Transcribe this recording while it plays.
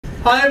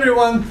Hi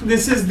everyone,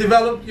 this is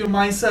Develop Your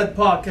Mindset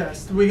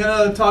podcast. We're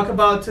gonna talk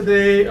about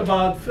today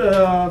about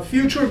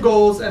future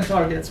goals and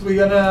targets.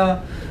 We're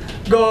gonna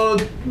go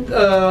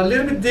a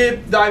little bit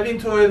deep, dive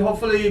into it.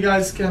 Hopefully you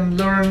guys can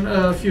learn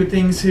a few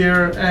things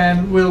here,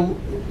 and we'll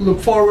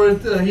look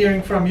forward to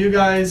hearing from you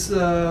guys,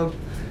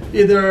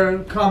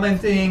 either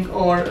commenting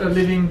or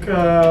leaving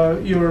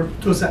your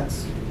 2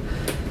 cents.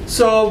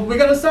 So we're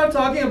gonna start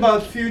talking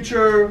about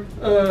future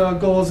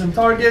goals and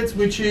targets,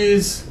 which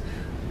is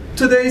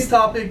today's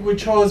topic we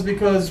chose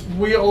because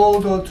we all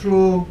go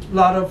through a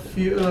lot of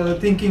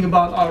thinking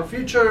about our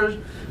future.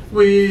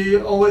 We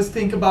always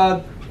think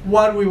about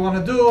what we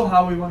want to do,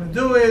 how we want to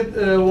do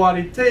it, what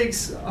it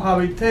takes, how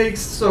it takes.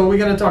 So we're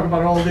going to talk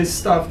about all this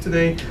stuff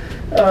today.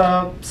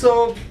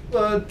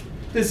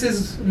 This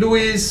is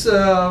Luis.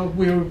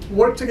 We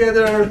work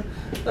together.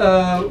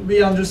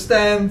 We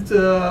understand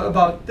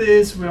about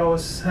this. We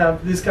always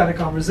have these kind of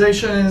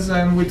conversations,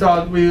 and we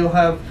thought we'll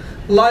have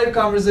live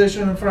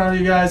conversation in front of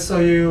you guys, so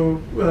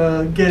you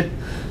get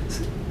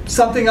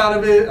something out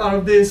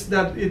of this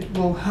that it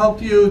will help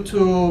you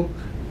to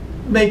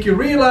make you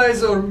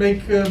realize or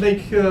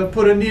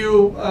put a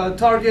new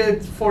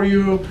target for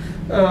you,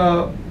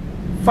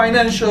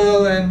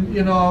 financial and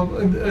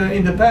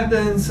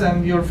independence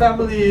and your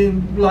family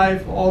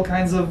life, all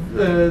kinds of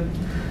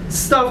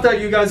stuff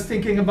that you guys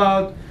thinking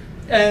about.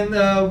 And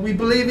we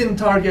believe in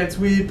targets.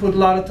 We put a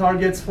lot of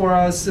targets for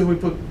us. We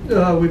put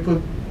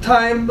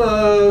time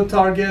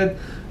target.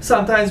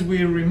 Sometimes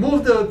we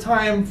remove the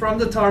time from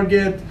the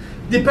target,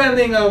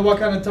 depending on what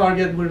kind of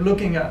target we're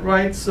looking at,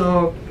 right?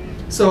 So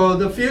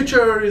the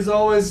future is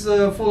always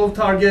full of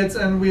targets,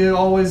 and we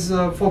always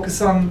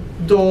focus on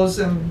those,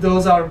 and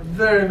those are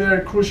very, very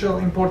crucial,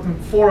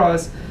 important for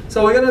us.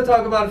 So we're gonna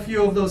talk about a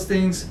few of those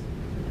things.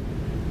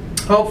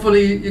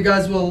 Hopefully you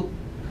guys will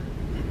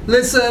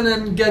listen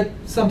and get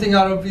something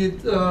out of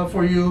it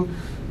for you.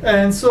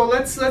 And so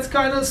let's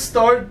kind of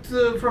start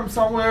from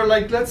somewhere.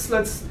 Like let's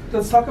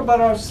talk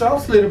about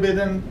ourselves a little bit,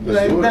 and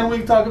then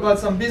we talk about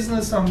some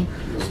business, some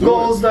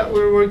goals that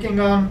we're working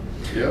on.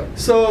 Yeah.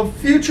 So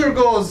future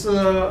goals.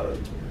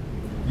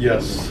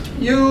 Yes.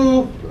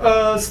 You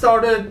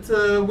started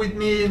with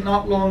me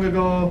not long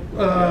ago,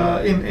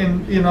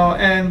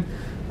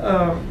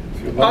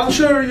 I'm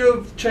sure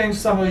you've changed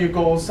some of your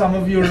goals, some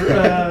of your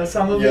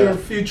your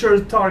future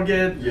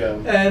target. Yeah.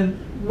 And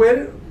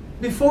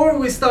before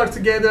we start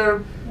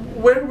together,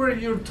 where were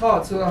your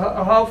thoughts?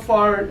 How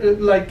far,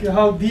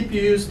 how deep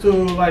you used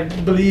to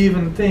believe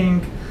and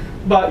think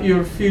about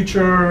your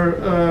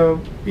future,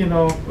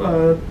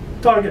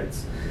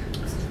 targets?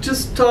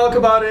 Just talk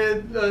about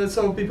it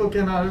so people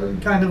can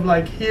kind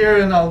of hear,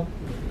 and I'll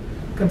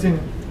continue.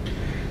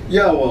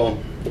 Yeah.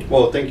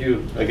 Well, thank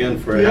you again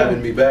for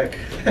having me back.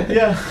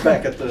 Yeah.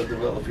 Back at the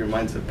Develop Your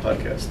Mindset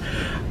podcast.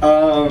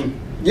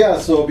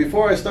 So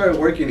before I started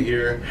working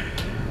here,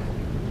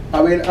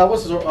 I mean, I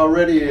was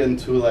already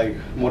into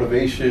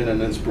motivation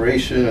and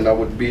inspiration, and I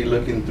would be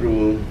looking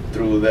through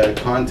that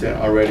content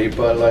already.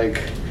 But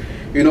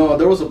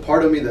there was a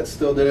part of me that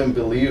still didn't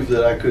believe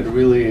that I could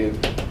really,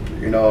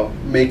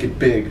 make it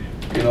big.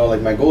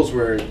 My goals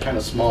were kind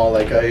of small.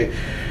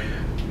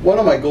 One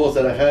of my goals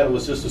that I had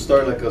was just to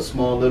start a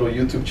small little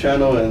YouTube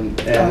channel and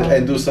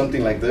do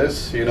something like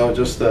this.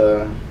 Just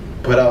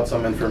put out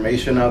some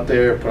information out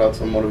there, put out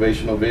some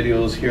motivational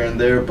videos here and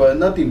there, but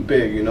nothing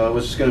big. It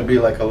was just gonna be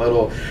a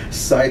little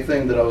side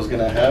thing that I was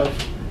gonna have.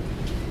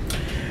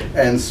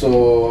 And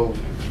so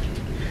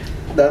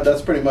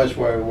that's pretty much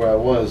where I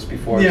was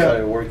before I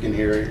started working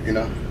here.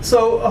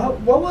 So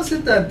what was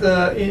it that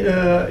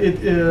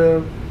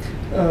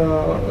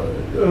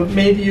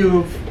made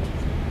you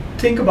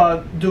think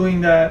about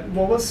doing that?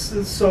 What was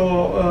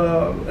so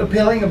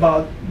appealing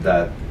about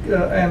that,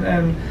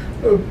 and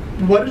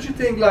what did you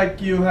think?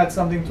 You had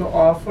something to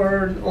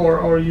offer,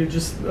 or you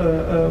just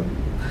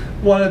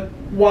wanted,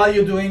 while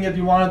you're doing it,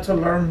 you wanted to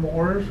learn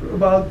more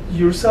about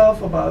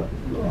yourself, about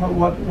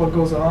what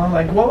goes on?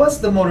 What was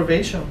the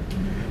motivation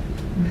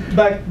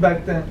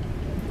back then?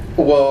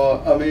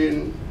 Well, I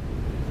mean,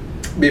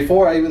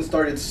 before I even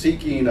started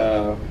seeking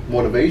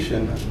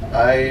motivation,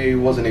 I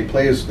was in a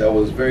place that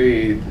was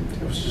it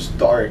was just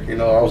dark.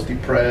 I was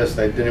depressed.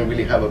 I didn't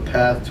really have a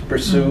path to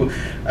pursue.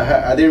 Mm-hmm.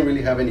 I didn't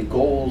really have any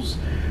goals.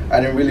 I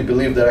didn't really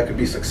believe that I could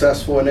be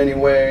successful in any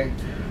way.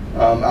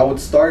 I would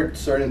start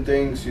certain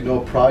things,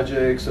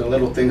 projects and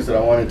little things that I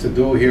wanted to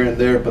do here and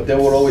there, but they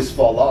would always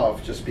fall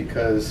off just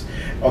because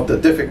of the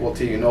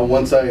difficulty.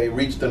 Once I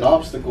reached an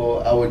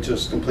obstacle, I would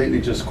just completely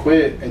just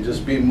quit and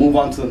just move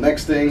on to the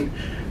next thing.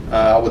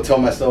 I would tell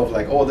myself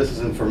oh, this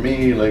isn't for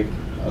me.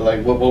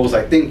 What was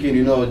I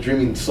thinking?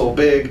 Dreaming so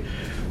big.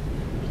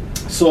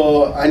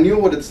 So I knew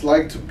what it's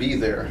like to be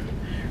there.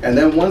 And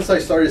then once I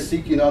started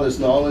seeking all this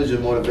knowledge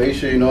and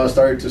motivation, I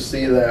started to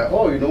see that,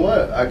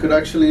 I could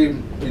actually,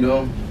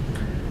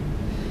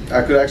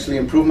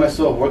 improve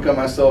myself, work on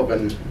myself,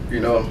 and,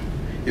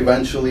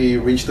 eventually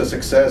reach the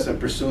success and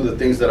pursue the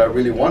things that I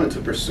really wanted to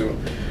pursue.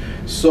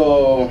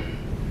 So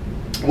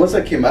once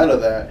I came out of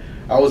that,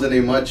 I was in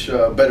a much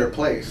better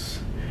place.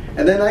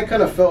 And then I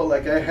kind of felt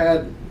like I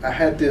had I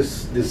had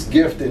this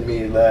gift in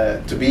me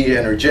that to be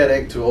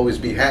energetic, to always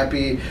be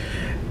happy,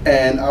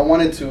 and I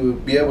wanted to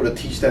be able to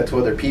teach that to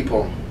other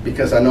people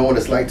because I know what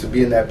it's like to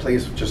be in that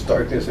place of just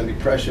darkness and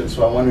depression.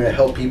 So I wanted to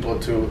help people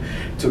to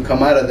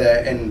come out of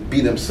that and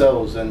be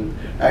themselves and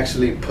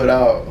actually put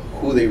out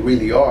who they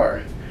really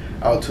are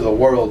out to the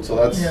world. So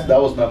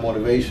that was my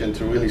motivation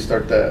to really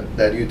start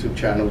that YouTube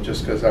channel,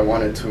 just because I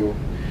wanted to,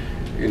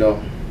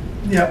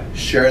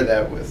 share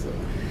that with the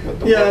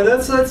world.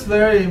 That's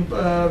very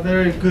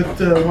very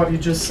good what you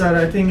just said.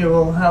 I think it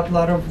will help a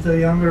lot of the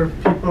younger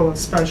people,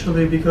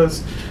 especially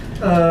because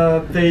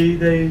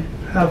they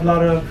have a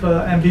lot of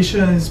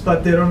ambitions,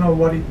 but they don't know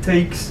what it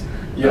takes.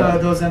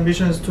 Those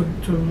ambitions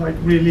to like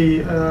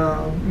really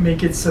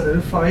make it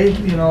solidified,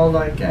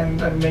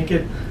 and make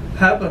it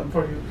happen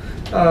for you.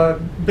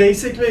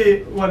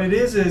 Basically, what it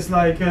is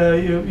like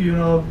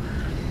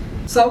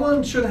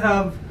someone should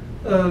have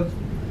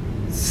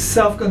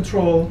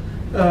self-control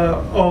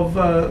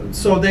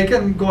so they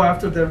can go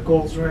after their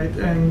goals, right?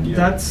 And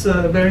that's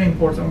very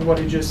important what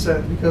you just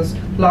said, because a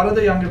lot of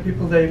the younger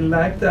people, they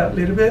lack that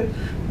little bit.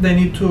 They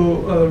need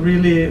to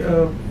really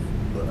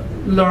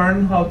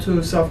learn how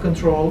to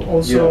self-control.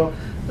 Also,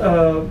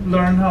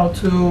 learn how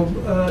to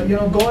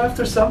go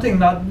after something,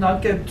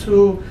 not get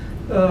too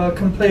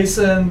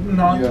complacent,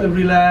 not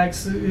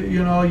relax.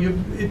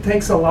 It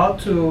takes a lot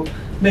to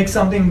make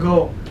something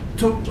go,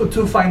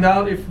 to find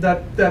out if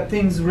that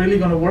thing's really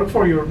going to work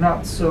for you or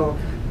not. So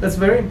that's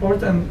very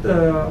important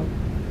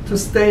to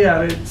stay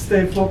at it,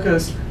 stay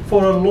focused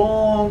for a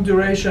long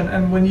duration.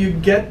 And when you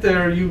get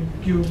there,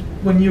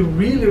 when you're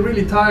really,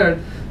 really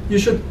tired, you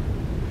should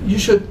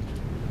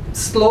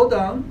slow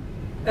down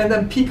and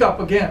then pick up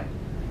again.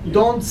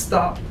 Don't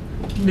stop,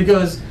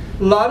 because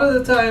a lot of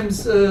the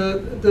times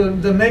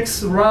the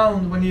next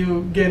round, when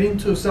you get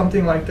into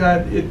something like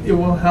that, it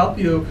will help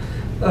you.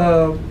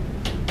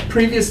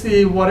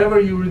 Previously,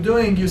 whatever you were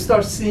doing, you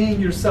start seeing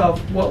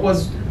yourself what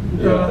was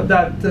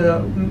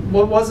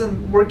what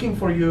wasn't working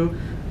for you,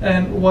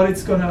 and what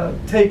it's gonna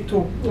take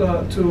to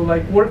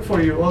like work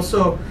for you.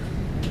 Also,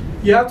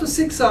 you have to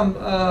seek some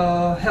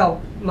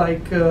help,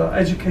 like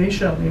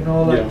education,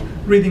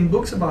 reading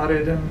books about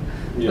it, and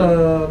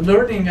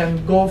learning,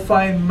 and go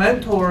find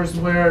mentors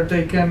where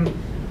they can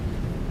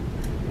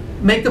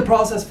make the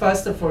process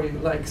faster for you.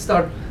 Like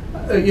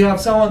you have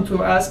someone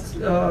to ask,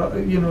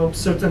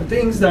 certain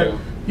things that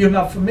you're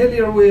not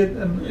familiar with,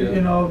 and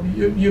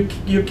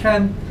you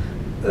can't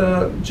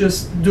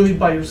just do it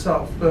by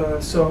yourself.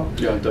 So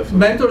definitely.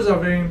 Mentors are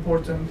very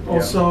important.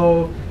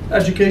 Also,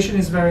 education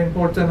is very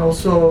important.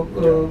 Also,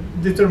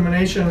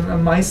 determination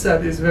and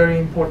mindset is very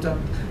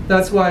important.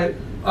 That's why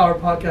our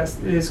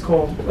podcast is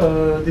called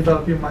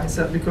Develop Your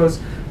Mindset, because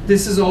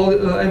this is all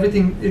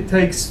everything it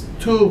takes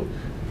to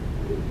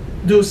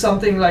do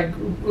something like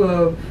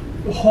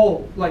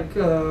whole, like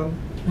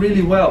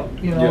really well,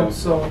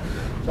 So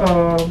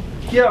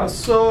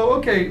so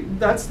okay,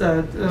 that's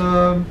that.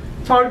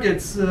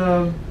 Targets.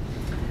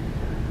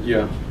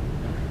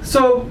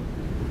 So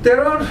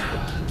there are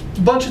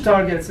a bunch of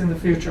targets in the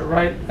future,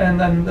 right? And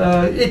then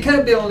it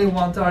can't be only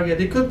one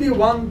target. It could be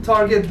one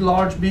target,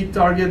 large, big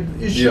target.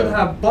 You should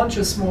have a bunch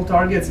of small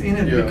targets in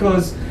it,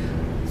 because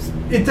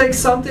it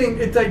takes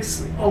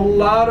a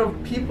lot of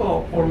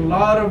people, or a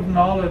lot of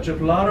knowledge, a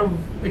lot of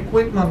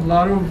equipment, a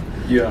lot of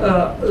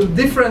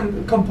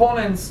different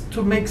components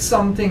to make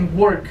something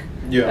work.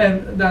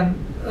 And then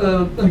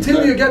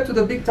until you get to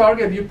the big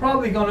target, you're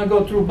probably gonna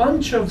go through a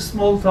bunch of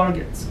small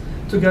targets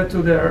to get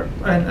to there.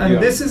 And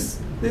this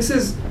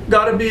is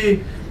gotta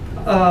be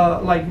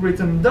like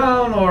written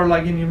down, or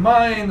like in your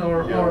mind,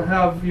 or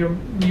have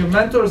your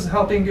mentors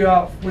helping you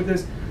out with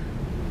this.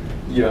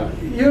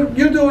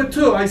 You do it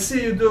too. I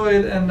see you do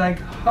it, and like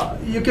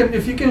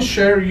if you can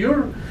share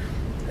your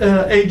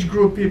age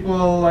group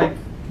people, like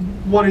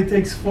what it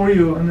takes for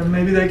you, and then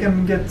maybe they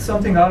can get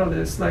something out of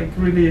this, like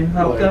really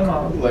help them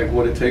out. Like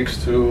what it takes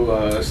to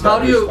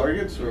establish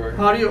targets, or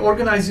how do you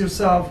organize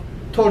yourself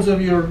towards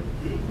of your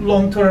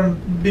long-term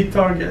big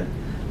target,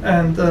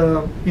 and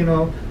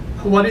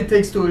what it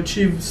takes to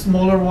achieve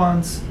smaller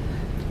ones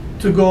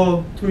to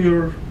go to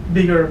your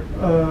bigger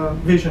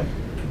vision.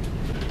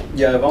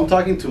 If I'm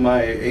talking to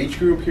my age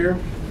group here,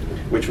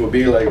 which will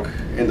be like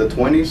in the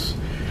 20s.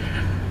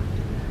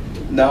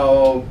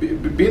 Now,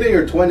 being in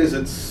your 20s,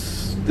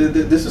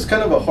 this is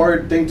kind of a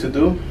hard thing to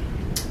do,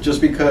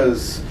 just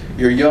because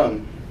you're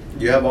young.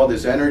 You have all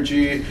this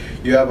energy,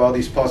 you have all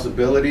these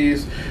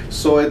possibilities,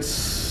 so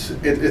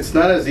it's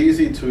not as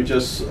easy to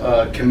just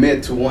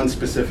commit to one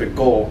specific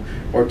goal,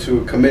 or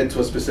to commit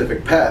to a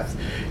specific path,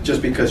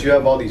 just because you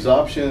have all these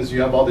options, you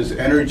have all this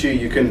energy.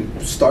 You can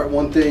start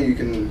one thing,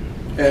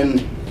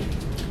 and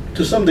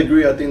to some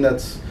degree, I think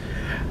that's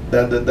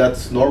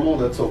normal,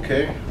 that's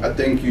okay. I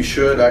think you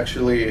should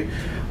actually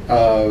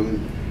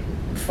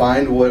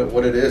find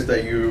what it is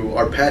that you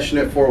are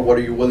passionate for, what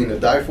are you willing to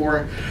die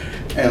for,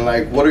 and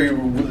like what are you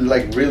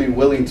like really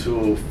willing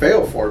to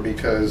fail for,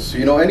 because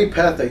any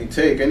path that you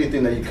take,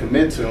 anything that you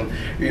commit to,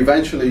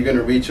 eventually you're going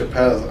to reach a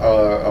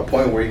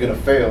point where you're going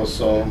to fail.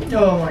 So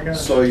oh my God.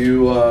 So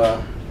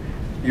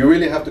you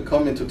really have to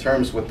come into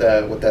terms with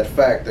that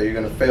fact that you're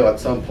going to fail at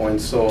some point.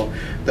 So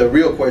the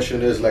real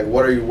question is like,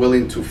 what are you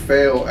willing to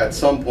fail at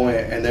some point,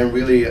 and then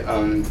really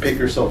pick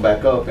yourself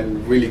back up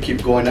and really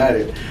keep going at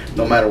it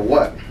no matter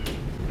what.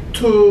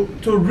 To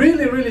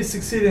really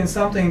succeed in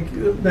something,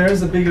 there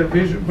is a bigger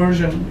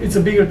version. It's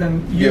a bigger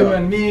than you Yeah.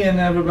 and me and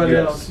everybody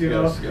Yes, else, you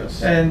yes, know.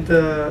 yes.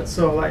 And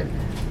so like,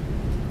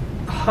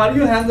 how do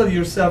you handle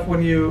yourself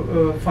when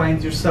you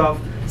find yourself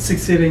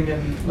succeeding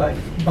in like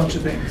a bunch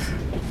of things?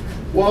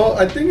 Well,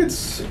 I think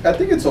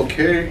it's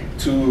okay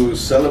to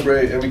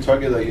celebrate every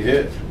target that you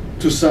hit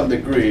to some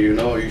degree. You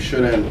know, you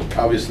shouldn't,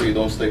 obviously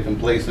don't stay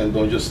complacent,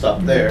 don't just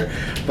stop there.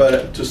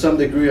 But to some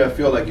degree, I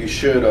feel like you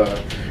should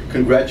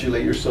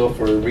congratulate yourself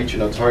for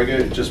reaching a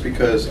target, just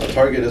because a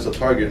target is a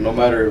target, no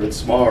matter if it's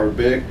small or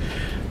big.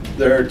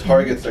 There are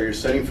targets that you're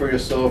setting for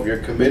yourself, you're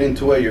committing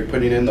to it, you're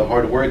putting in the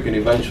hard work, and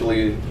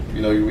eventually,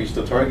 you know, you reach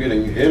the target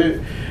and you hit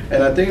it.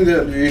 And I think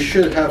that you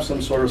should have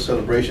some sort of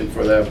celebration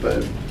for that.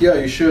 But yeah,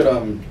 you should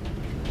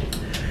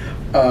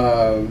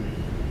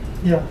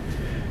Yeah.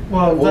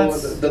 Well, well,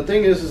 that's the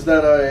thing is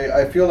that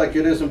I feel like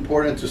it is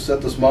important to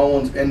set the small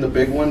ones and the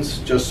big ones,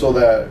 just so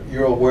that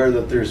you're aware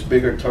that there's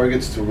bigger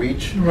targets to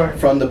reach Right.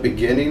 from the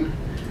beginning.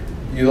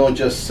 You don't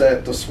just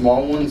set the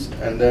small ones,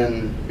 and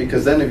then,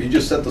 because then if you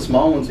just set the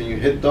small ones and you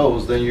hit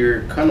those, then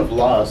you're kind of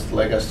lost,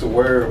 like, as to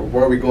where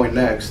are we going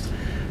next.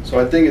 So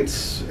I think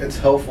it's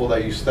helpful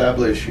that you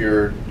establish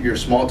your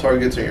small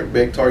targets and your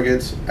big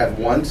targets at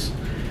once.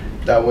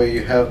 That way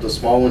you have the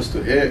small ones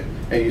to hit,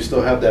 and you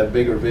still have that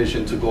bigger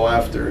vision to go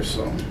after.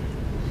 So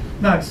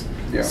nice.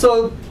 yeah.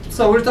 So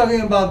we're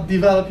talking about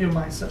develop your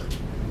mindset.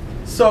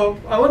 So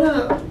I want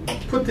to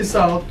put this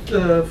out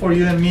for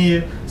you and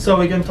me, so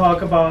we can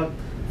talk about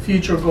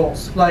future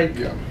goals. Like,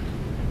 Yeah.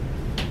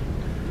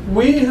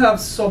 we have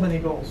so many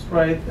goals,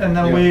 right? And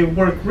then Yeah. we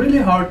work really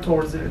hard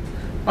towards it.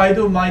 I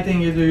do my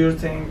thing, you do your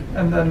thing,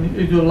 and then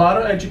you do a lot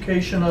of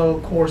educational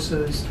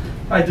courses.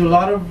 I do a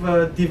lot of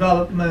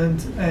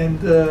development and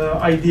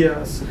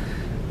ideas.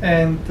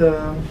 And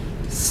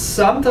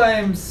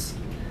sometimes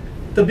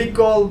the big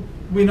goal,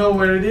 we know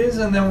where it is,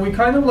 and then we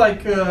kind of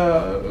like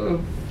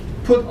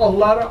put a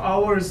lot of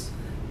hours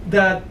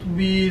that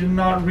we're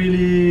not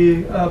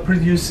really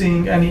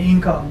producing any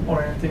income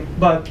or anything,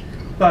 but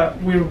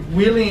we're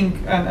willing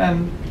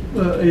and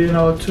you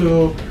know,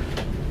 to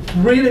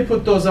really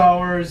put those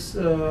hours,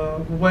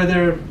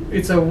 whether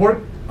it's a work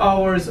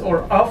hours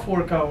or off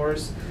work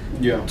hours,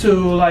 Yeah. to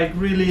like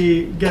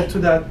really get to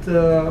that,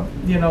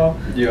 you know,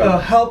 Yeah.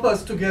 help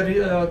us to get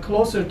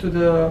closer to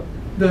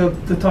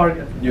the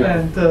target. Yeah.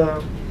 And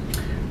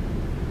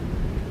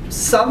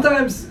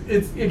sometimes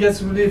it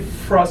gets really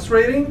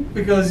frustrating,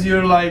 because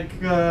you're like,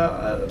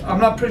 I'm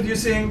not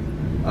producing,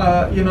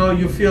 you know,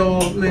 you feel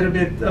a little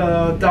bit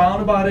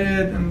down about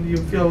it, and you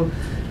feel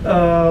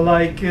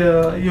like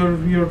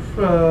you're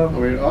I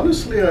mean,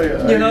 honestly,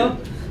 you know,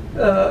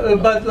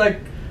 but like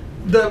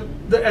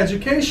the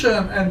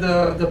education and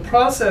the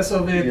process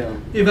of it,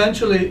 Yeah.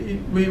 eventually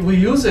we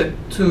use it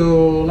to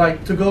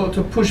like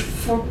to push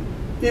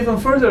even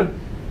further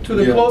to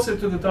the Yeah. closer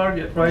to the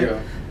target, right?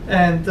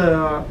 Yeah. And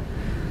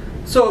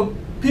so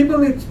people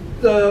need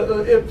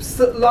a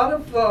lot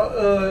of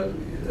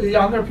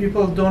younger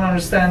people don't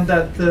understand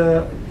that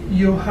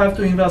you have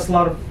to invest a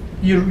lot of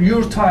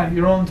your time,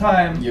 your own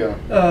time, Yeah.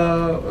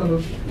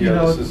 you Yeah,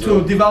 know, this is to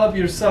a- develop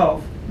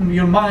yourself,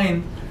 your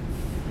mind,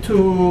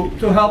 to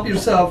help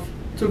yourself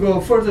to go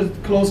further,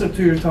 closer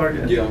to your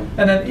target. Yeah.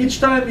 And then each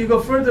time you go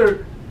further,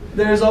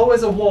 there's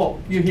always a wall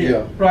you hit,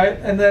 Yeah. right?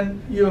 And then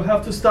you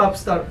have to start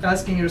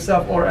asking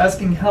yourself, or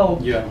asking help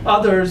Yeah.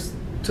 others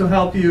to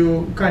help you,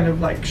 kind of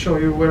like show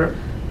you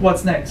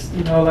what's next.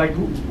 You know, like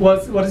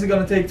what is it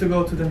gonna take to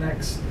go to the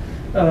next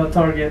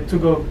target, to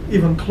go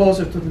even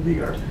closer to the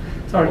bigger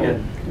target.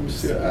 Let me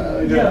see.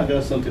 Yeah. I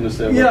got something to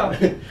say about Yeah,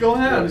 that. go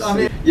ahead. Let me I see.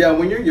 mean- yeah,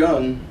 when you're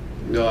young,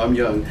 no, I'm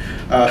young.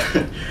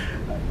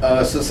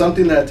 So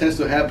something that tends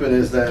to happen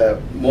is that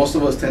most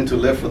of us tend to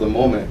live for the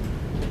moment,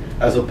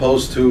 as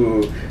opposed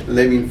to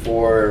living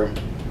for,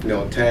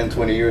 10,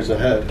 20 years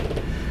ahead.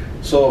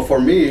 So for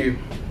me,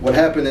 what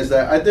happened is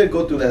that I did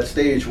go through that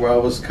stage where I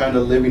was kind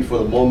of living for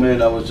the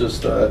moment. I was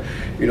just,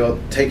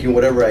 taking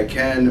whatever I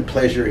can,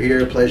 pleasure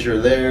here,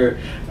 pleasure there.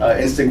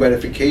 Instant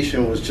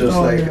gratification was just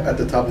Yeah. at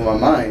the top of my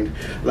mind.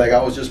 Like,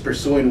 I was just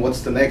pursuing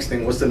what's the next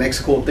thing, what's the next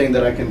cool thing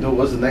that I can do,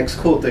 what's the next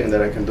cool thing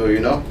that I can do,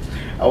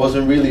 I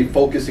wasn't really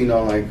focusing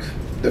on like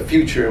the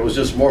future. It was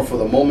just more for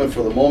the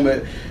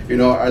moment,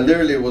 I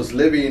literally was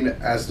living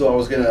as though I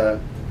was gonna,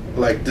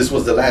 like, this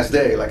was the last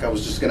day, like I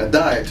was just gonna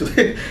die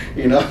today,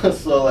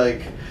 So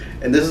like,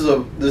 and this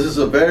is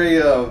a very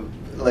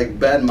like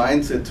bad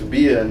mindset to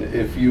be in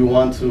if you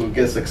want to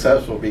get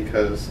successful,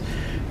 because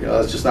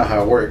that's just not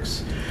how it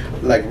works.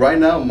 Like right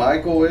now, my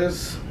goal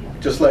is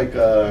just like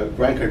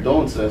Grant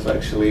Cardone says.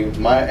 Actually,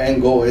 my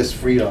end goal is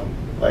freedom.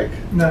 Like,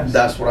 Nice.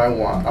 that's what I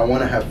want. I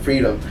want to have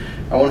freedom.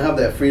 I want to have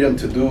that freedom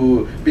to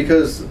do,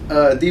 because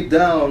deep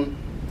down,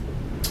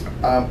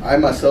 I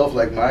myself,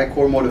 like, my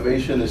core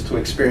motivation is to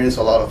experience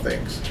a lot of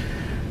things.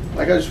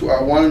 like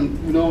I want,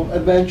 you know,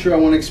 adventure. I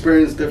want to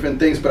experience different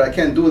things, but I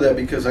can't do that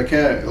because I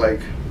can't, like,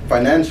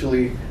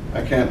 financially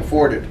I can't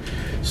afford it.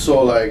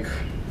 So like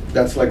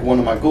that's like one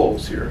of my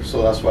goals here.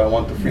 So that's why I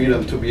want the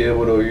freedom to be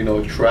able to, you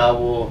know,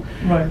 travel,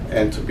 Right.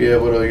 and to be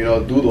able to, you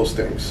know, do those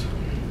things.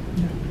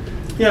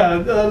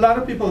 Yeah, a lot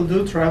of people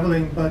do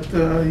traveling, but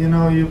you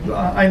know,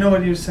 I know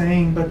what you're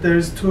saying, but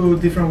there's two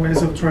different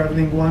ways of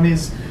traveling. One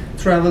is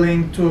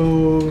traveling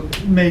to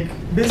make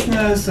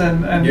business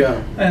and Yeah.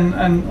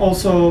 and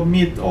also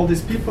meet all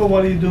these people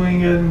while you're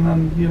doing it,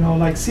 and you know,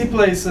 like see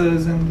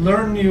places and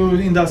learn new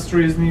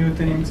industries, new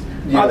things.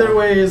 Yeah. Other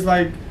way is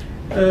like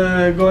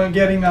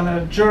getting on a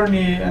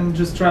journey and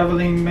just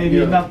traveling, maybe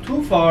Yeah. not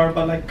too far,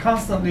 but like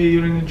constantly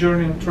you're in a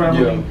journey and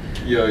traveling.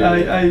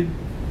 Yeah.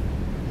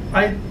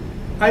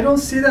 I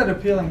don't see that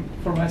appealing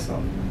for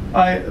myself.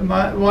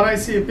 What I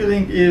see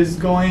appealing is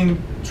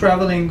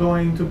traveling,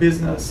 going to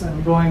business,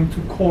 and going to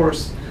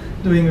course,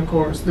 doing a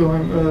course,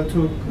 doing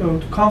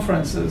to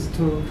conferences,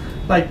 to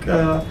like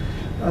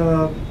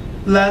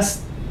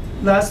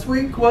last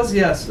week was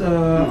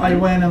I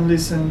went and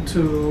listened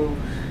to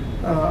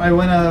I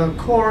went a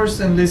course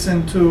and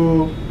listened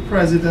to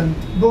President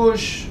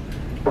Bush,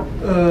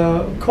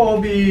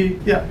 Kobe,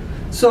 yeah.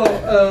 So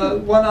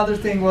one other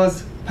thing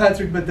was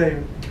Patrick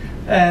Bet-David.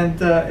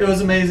 And it was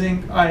amazing.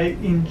 I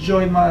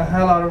enjoyed my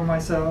hell out of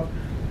myself.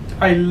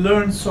 I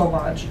learned so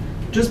much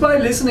just by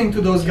listening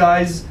to those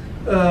guys.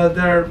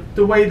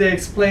 The way they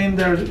explained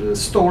their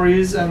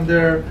stories and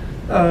their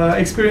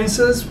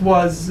experiences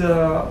was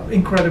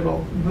incredible.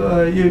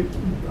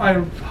 I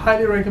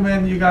highly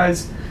recommend you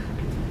guys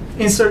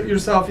insert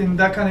yourself in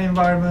that kind of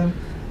environment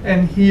and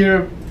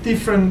hear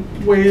different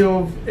way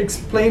of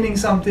explaining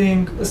something,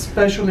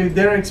 especially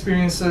their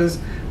experiences.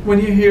 When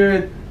you hear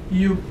it,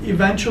 you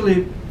eventually,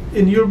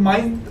 in your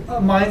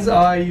mind's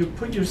eye, you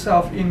put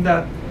yourself in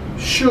that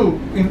shoe,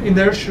 in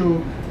their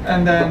shoe,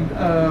 and then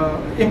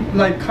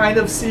like kind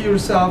of see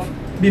yourself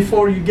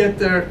before you get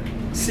there,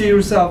 see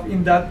yourself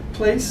in that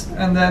place,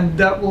 and then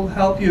that will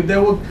help you. They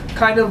will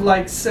kind of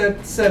like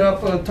set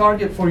up a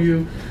target for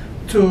you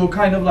to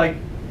kind of like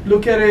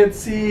look at it,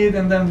 see it,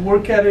 and then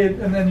work at it,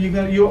 and then you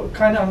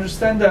kind of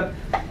understand that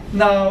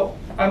now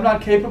I'm not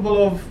capable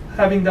of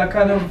having that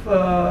kind of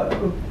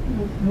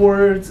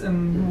words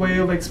and way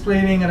of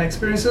explaining and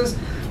experiences,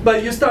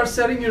 but you start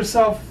setting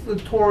yourself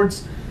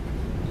towards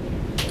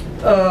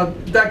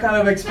that kind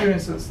of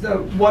experiences,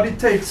 what it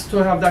takes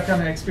to have that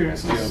kind of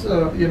experiences.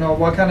 Yeah. You know,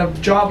 what kind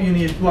of job you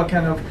need, what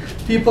kind of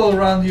people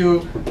around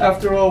you.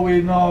 After all,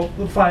 we know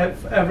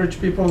 5 average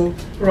people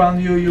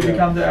around you, you Yeah.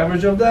 become the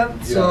average of them.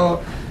 Yeah.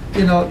 So,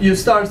 you know, you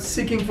start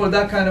seeking for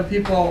that kind of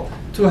people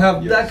to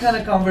have that Yes. kind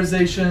of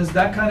conversations,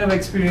 that kind of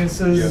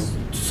experiences. Yeah.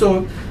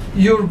 So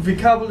your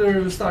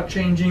vocabulary will start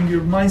changing,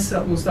 your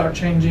mindset will start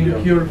changing,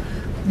 Yeah.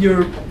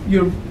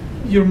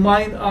 your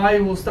mind eye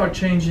will start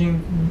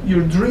changing,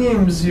 your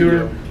dreams, your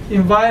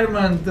Yeah.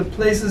 environment, the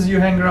places you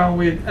hang around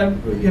with,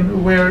 you know,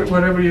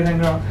 wherever you hang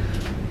around,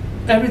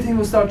 everything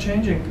will start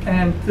changing.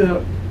 And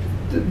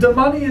the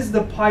money is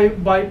the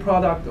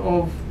byproduct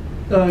of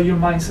your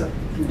mindset,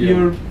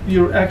 Yeah.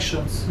 your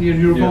actions,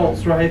 your Yeah. goals,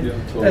 right? Yeah,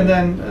 totally. And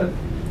then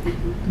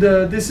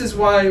this is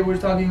why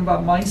we're talking about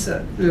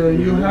mindset.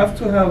 You Mhm. have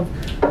to have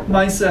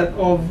mindset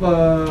of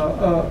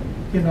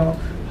you know,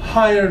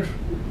 higher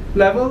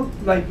level,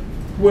 like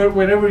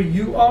wherever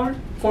you are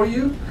for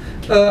you.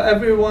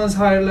 Everyone's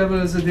higher level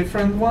is a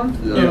different one.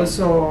 Yeah.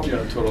 So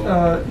Yeah,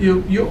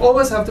 totally. you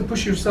always have to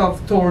push yourself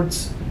towards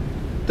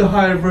the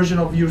higher version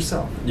of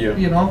yourself.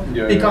 Yeah. You know,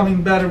 Yeah, becoming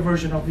better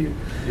version of you.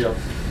 Yeah.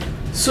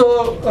 So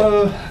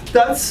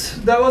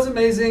that was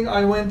amazing.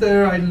 I went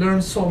there. I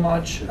learned so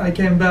much. I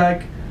came back.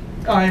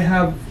 I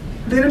have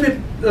a little bit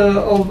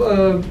of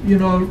you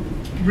know,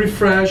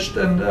 refreshed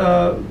and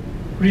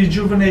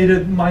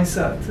rejuvenated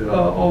mindset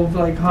of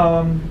like how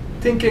I'm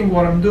thinking,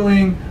 what I'm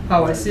doing,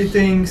 how I see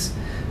things.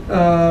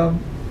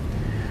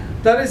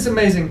 That is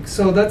amazing.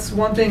 So that's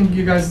one thing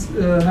you guys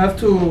have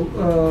to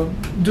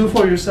do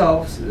for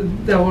yourselves.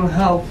 That will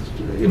help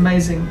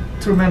amazing,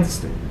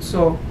 tremendously.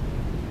 So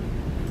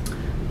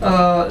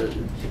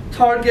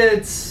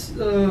targets,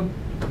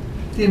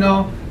 you know,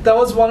 that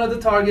was one of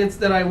the targets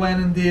that I went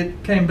and did.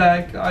 Came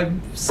back.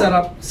 I'm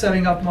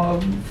setting up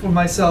for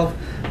myself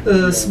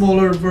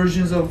smaller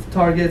versions of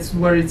targets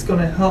where it's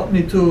going to help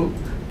me to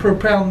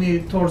propel me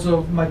towards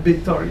of my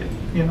big target.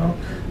 You know,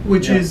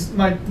 which Yeah. is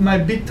my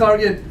big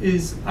target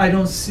is I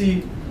don't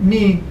see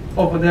me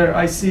over there.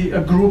 I see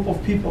a group of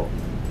people,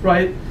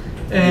 right?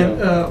 And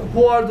Yeah.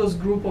 who are those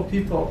group of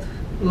people?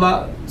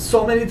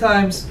 So many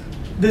times,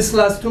 this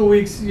last 2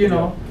 weeks, you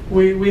know,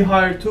 we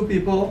hired 2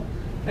 people,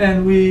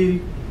 and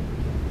we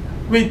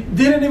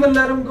didn't even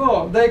let them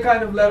go. They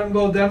kind of let them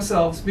go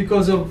themselves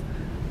because of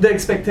the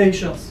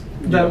expectations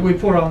that Yeah. we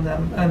put on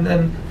them,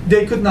 and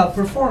they could not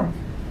perform.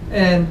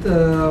 And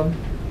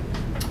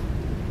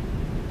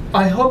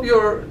I hope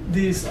you're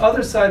this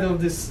other side of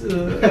this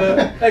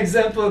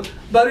example.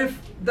 But if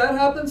that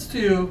happens to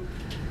you,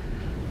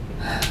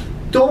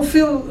 don't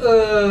feel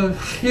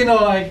you know,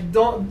 like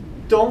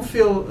don't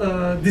feel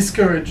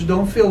discouraged,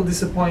 don't feel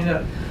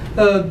disappointed.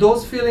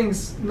 Those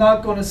feelings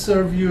not gonna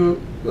serve you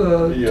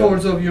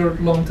towards of your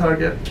long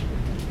target.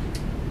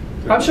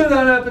 I'm sure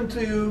that happened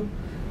to you.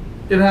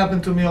 It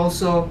happened to me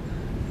also,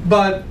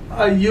 but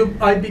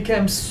I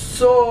became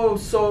so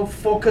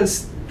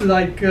focused,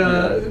 like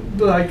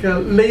a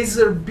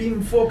laser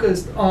beam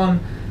focused on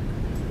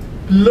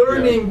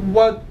learning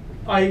what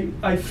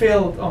I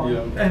failed on,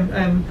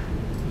 and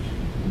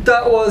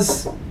that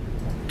was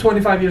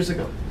 25 years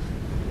ago.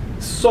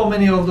 So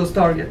many of those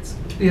targets,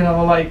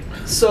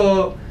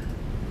 so.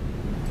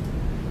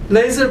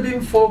 Laser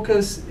beam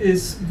focus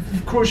is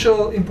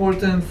crucial,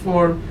 important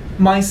for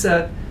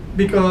mindset,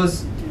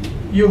 because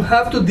you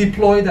have to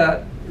deploy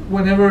that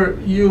whenever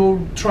you're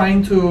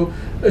trying to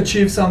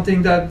achieve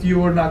something that you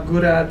were not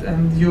good at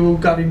and you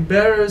got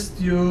embarrassed,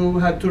 you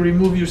had to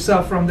remove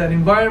yourself from that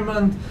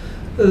environment.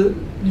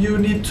 You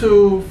need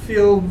to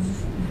feel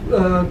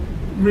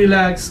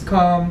relaxed,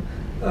 calm,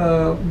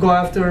 go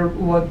after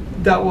what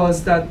that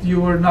was that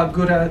you were not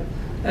good at,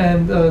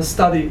 and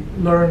study,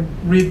 learn,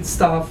 read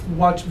stuff,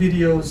 watch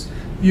videos.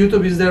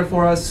 YouTube is there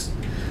for us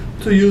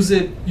to use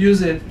it.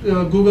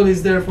 Google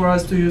is there for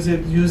us to use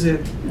it.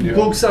 Yeah.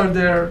 Books are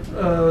there.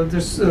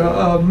 There's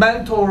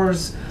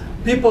mentors.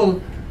 People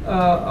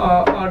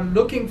are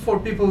looking for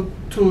people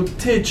to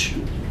teach.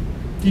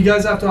 You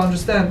guys have to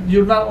understand,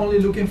 you're not only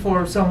looking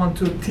for someone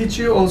to teach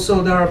you,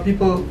 also there are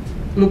people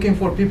looking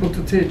for people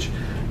to teach.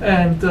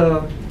 And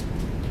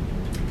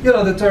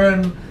the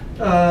term,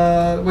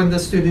 when the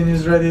student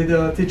is ready,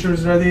 the teacher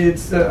is ready.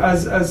 It's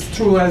as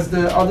true as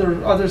the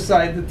other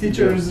side. The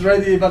teacher is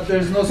ready, but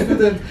there's no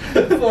student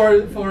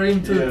for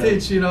him to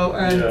teach.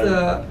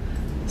 And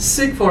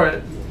seek for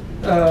it.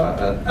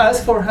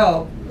 Ask for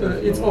help.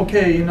 It's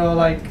okay.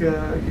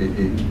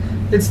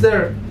 It's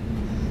there.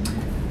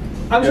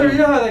 I'm sure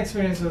you had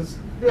experiences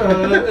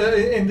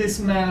in this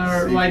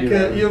manner.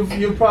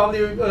 You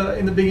probably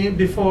in the beginning,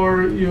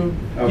 before you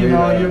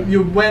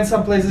you went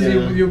some places,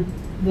 you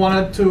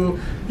wanted to,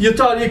 you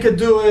thought you could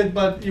do it,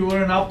 but you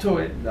weren't up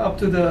to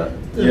the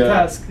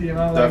task.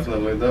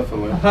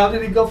 Definitely. How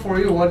did it go for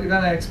you? What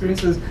kind of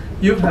experiences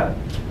you've had?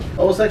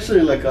 I was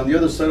actually on the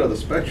other side of the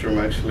spectrum.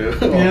 Actually,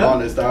 I'm Yeah?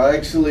 honest.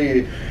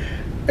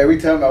 Every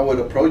time I would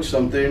approach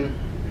something,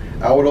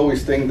 I would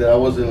always think that I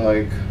wasn't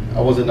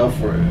up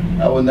for it.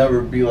 I would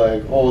never be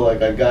like,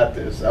 I got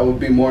this. I would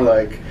be more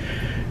like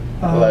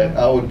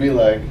I would be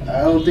like,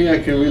 I don't think I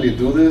can really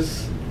do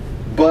this,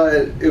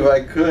 but if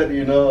I could,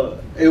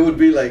 it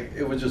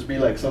would just be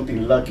like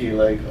something lucky.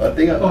 Like I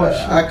think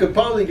I could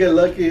probably get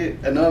lucky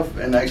enough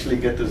and actually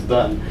get this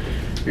done.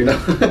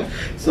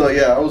 So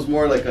I was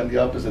more like on the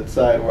opposite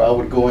side, where I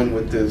would go in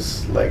with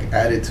this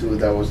attitude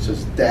that was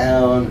just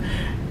down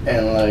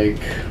and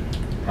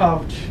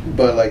ouch.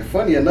 But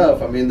funny enough,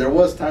 there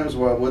was times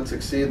where I would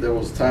succeed, there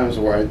was times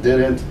where I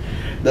didn't.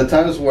 The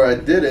times where I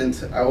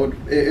didn't,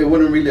 it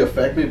wouldn't really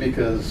affect me,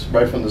 because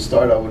right from the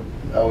start I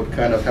would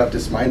kind of have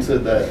this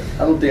mindset that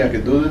I don't think I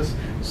could do this,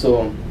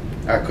 so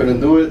I couldn't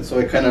do it. So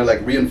it kind of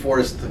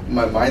reinforced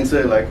my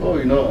mindset,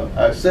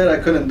 I said I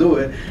couldn't do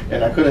it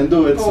and I couldn't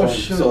do it,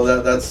 so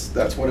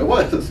that's what it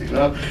was,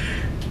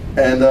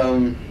 And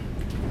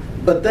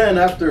but then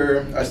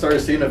after I started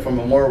seeing it from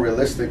a more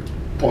realistic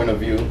point of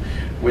view,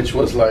 which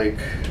was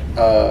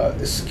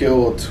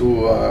skill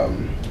to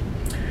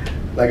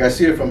I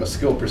see it from a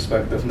skill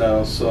perspective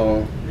now.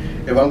 So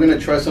if I'm gonna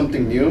try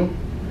something new,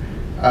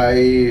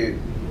 I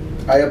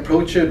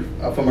approach it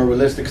from a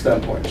realistic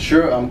standpoint.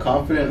 Sure, I'm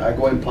confident, I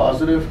go in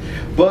positive,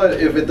 but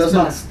if it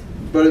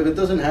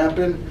doesn't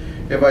happen,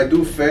 if I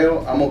do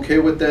fail, I'm okay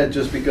with that,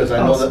 just because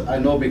I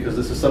know because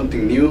this is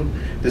something new,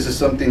 this is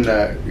something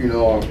that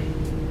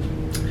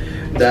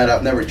that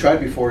I've never tried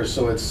before,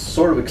 so it's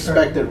sort of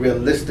expected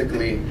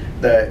realistically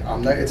that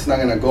it's not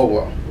gonna go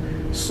well.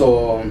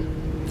 So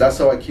that's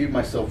how I keep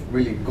myself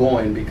really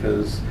going,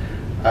 because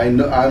I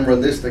know I'm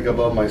realistic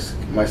about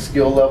my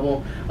skill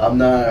level. I'm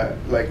not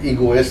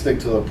egoistic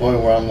to the point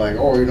where I'm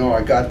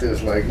I got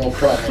this, no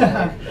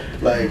problem.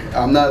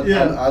 I'm not.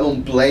 I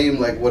don't blame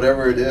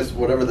whatever it is,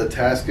 whatever the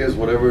task is,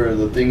 whatever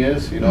the thing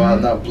is.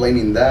 I'm not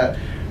blaming that.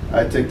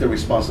 I take the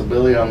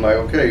responsibility. I'm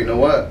okay, you know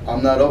what?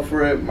 I'm not up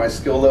for it. My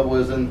skill level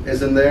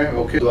isn't there.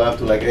 Okay, so I have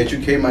to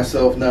educate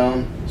myself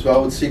now. So I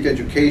would seek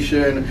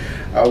education.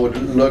 I would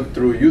look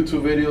through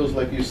YouTube videos,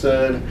 like you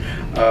said,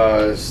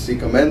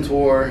 seek a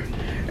mentor,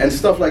 and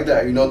stuff like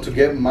that. To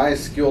get my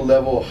skill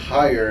level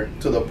higher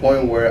to the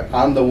point where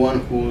I'm the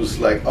one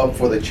who's up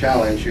for the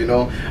challenge.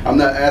 I'm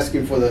not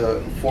asking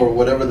for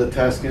whatever the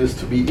task is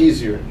to be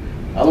easier.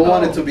 I don't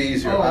want it to be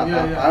easier.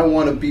 I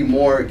want to be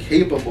more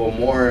capable,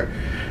 more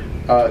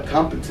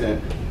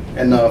competent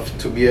enough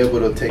to be able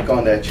to take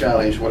on that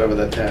challenge, whatever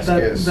that task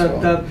is.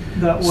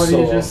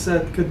 You just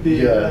said could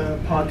be a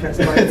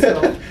podcast by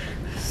itself.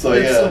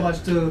 There's so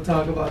much to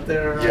talk about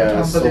there.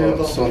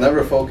 Unbelievable. So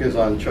never focus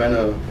on trying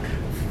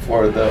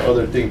for the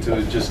other thing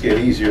to just get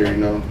easier.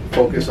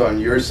 Focus on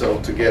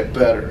yourself to get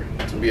better,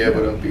 to be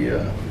able to be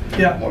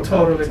more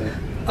totally.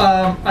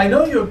 competent. I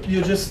know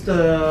you just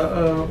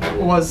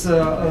was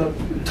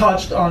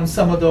touched on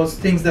some of those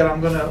things that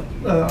I'm gonna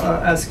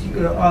ask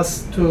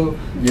us to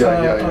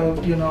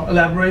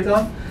elaborate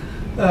on,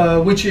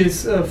 which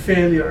is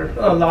failure.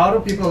 A lot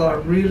of people are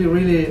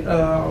really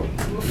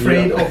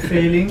afraid of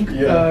failing.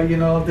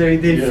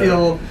 They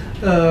feel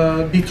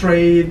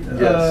betrayed,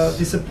 Yes.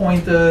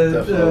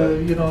 disappointed.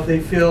 They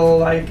feel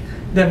like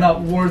they're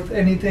not worth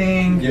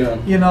anything.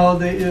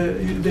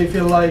 They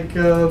feel like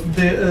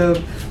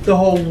the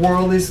whole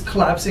world is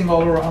collapsing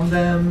all around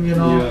them.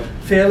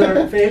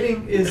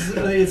 Failing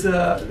is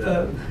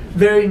a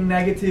very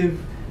negative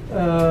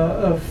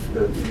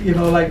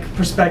like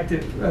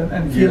perspective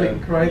and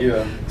feeling, right?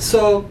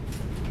 So,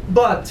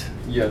 but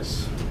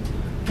Yes.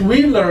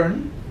 we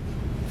learn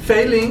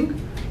failing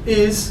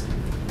is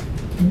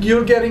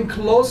you're getting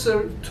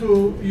closer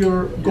to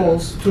your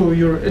goals, to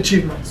your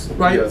achievements,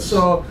 right? Yes.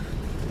 So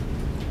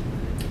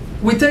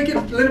we take it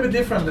a little bit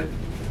differently.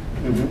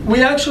 Mhm.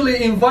 We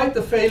actually invite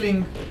the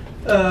failing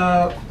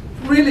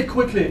really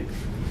quickly.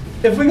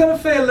 If we're gonna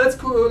fail,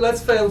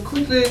 let's fail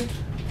quickly,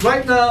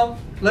 right now.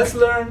 Let's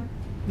learn,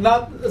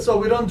 not so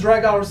we don't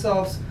drag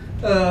ourselves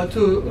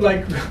to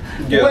like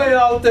way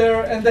out there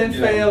and then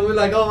fail. We're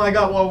like, oh my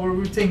God, what were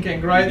we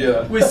thinking, right?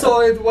 Yeah. We saw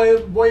it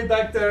way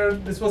back there.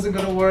 This wasn't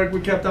gonna work. We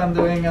kept on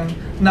doing, and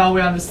now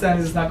we understand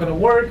it's not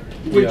gonna work,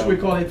 which we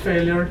call it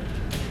failure.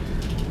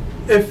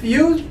 If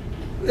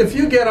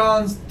you get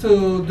on to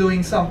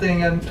doing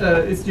something and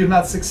you're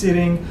not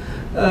succeeding,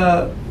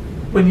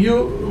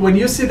 when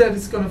you see that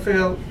it's gonna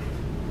fail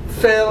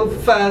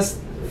fast,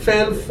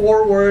 fail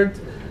forward,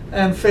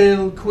 and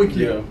fail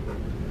quickly,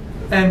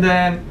 and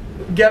then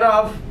get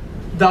up,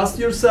 dust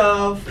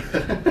yourself.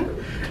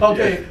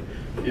 Okay,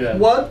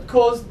 what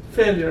caused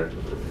failure?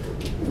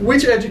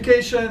 Which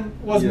education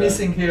was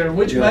missing here?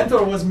 Which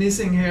mentor was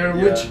missing here?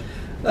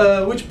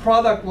 Which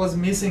product was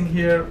missing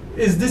here?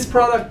 Is this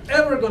product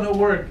ever gonna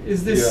work?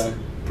 Is this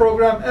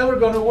program ever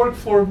gonna work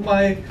for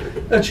my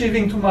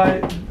achieving to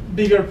my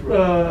bigger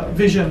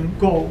vision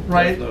goal,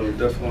 right?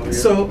 Definitely.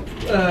 So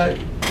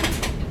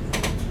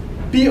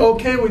be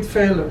okay with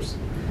failures.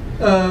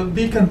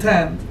 Be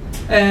content.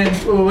 And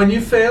when you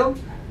fail,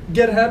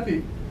 get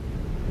happy.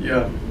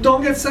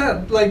 Don't get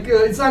sad. Like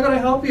it's not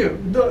gonna help you.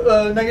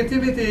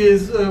 Negativity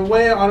is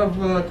way out of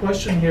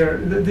question here.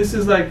 This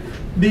is like,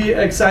 be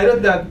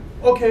excited that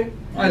okay,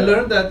 I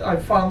learned that, I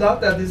found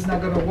out that this is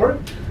not gonna work,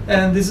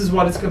 and this is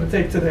what it's gonna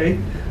take today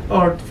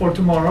or for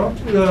tomorrow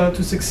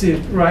to succeed,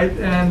 right?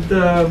 And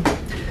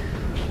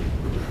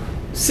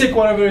seek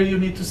whatever you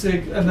need to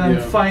seek, and then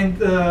find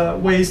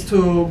ways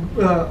to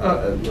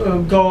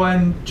go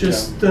and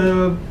just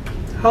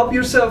help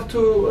yourself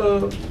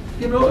to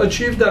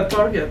achieve that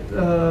target,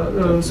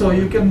 so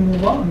you can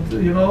move on.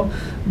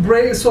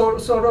 Break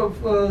sort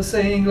of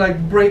saying like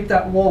break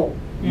that wall.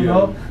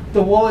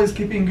 The wall is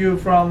keeping you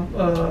from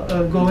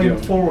going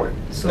forward.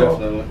 So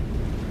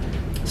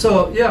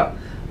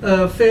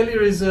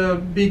failure is a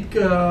big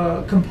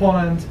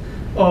component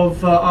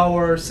of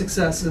our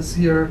successes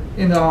here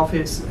in the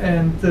office,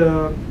 and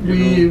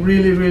we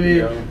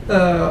really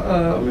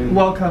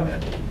welcome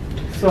it.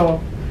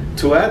 So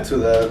to add to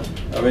that,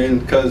 I mean,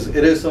 because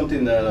it is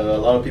something that a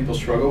lot of people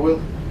struggle with,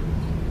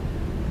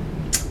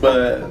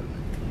 but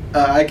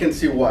I can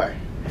see why.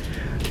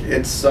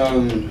 It's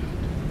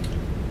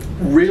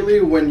really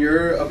when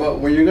you're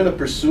going to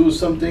pursue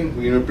something,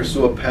 when you're going to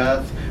pursue a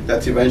path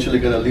that's eventually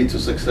going to lead to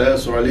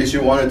success, or at least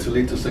you want it to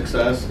lead to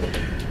success.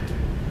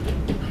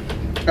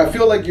 I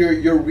feel like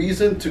your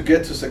reason to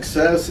get to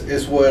success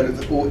is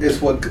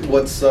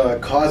what's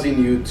causing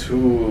you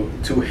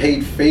to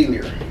hate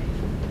failure.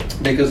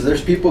 Because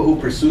there's people who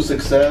pursue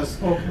success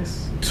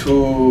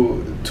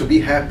to be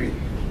happy.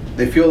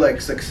 They feel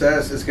like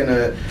success is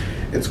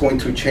going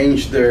to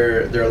change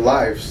their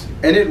lives,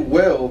 and it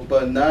will,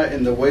 but not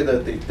in the way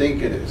that they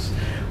think it is.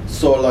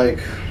 So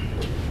like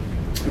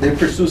they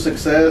pursue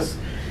success,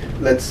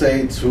 let's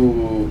say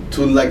to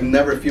like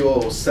never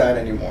feel sad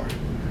anymore.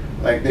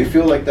 Like they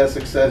feel like that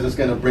success is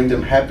going to bring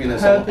them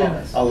happiness.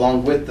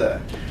 Along with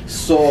that.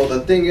 So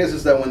the thing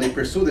is that when they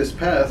pursue this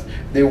path,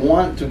 they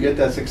want to get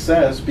that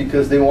success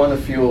because they want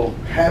to feel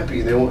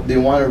happy. They want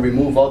to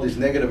remove all these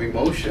negative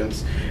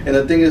emotions. And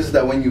the thing is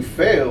that when you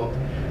fail,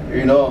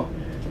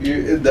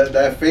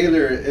 that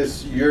failure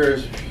is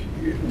yours.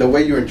 The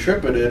way you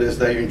interpret it is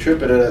that you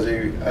interpret it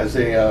as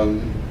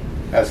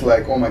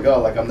like, oh my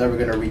God, like I'm never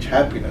going to reach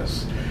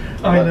happiness.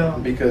 I know.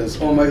 Because,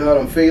 oh my God,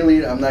 I'm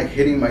failing. I'm not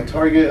hitting my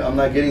target. I'm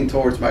not getting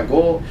towards my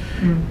goal.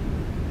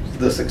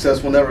 The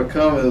success will never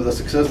come. And if the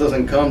success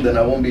doesn't come, then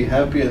I won't be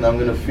happy, and I'm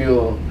gonna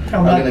feel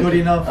I'm not good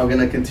enough. I'm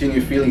gonna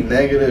continue feeling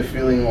negative,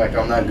 feeling like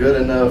I'm not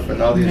good enough,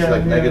 and all these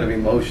negative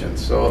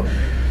emotions. So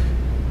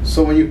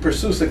when you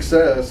pursue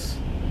success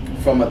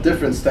from a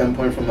different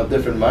standpoint, from a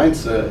different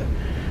mindset,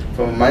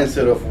 from a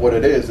mindset of what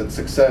it is, it's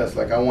success.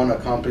 Like I want to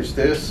accomplish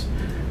this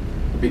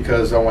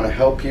because I want to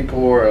help people,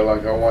 or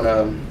like I want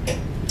to,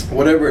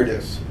 whatever it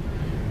is.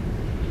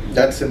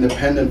 That's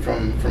independent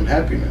from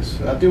happiness.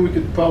 I think we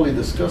could probably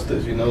discuss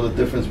this, the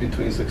difference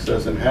between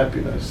success and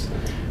happiness.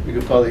 We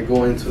could probably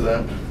go into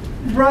that.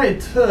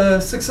 Right,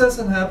 success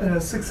and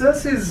happiness.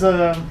 Success is,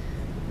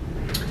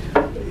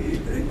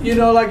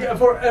 like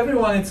for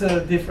everyone, it's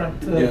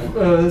different.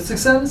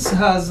 Success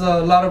has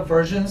a lot of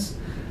versions.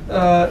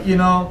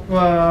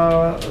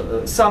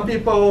 Some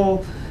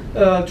people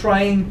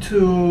trying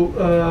to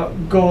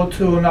go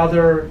to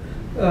another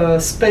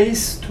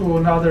space, to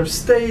another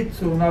state,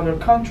 to another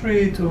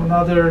country, to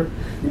another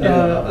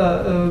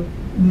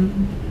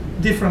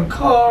different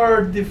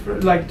car,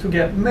 different, like to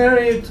get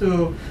married,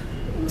 to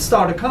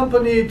start a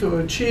company, to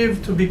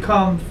achieve, to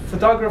become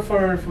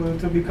photographer,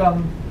 to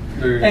become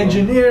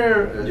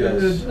engineer.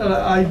 Yes.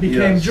 I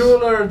became Yes.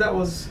 jeweler. That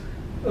was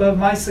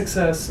my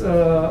success,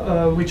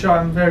 which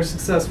I'm very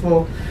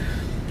successful.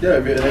 Yeah,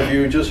 if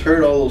you just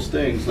heard all those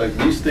things, like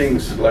these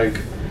things,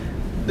 like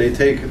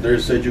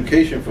there's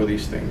education for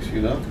these things,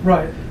 you know?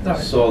 Right.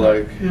 So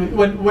like,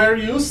 where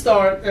you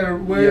start, or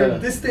where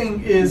this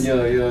thing is,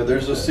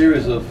 there's a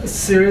series of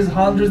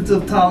hundreds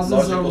of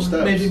thousands logical or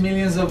steps. maybe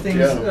millions of things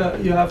Yeah.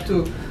 you have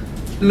to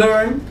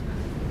learn.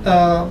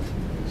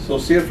 So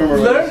see it from a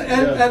Learn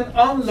and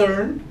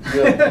unlearn.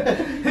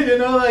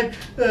 Yeah.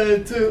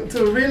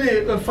 To really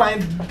find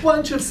a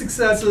bunch of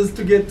successes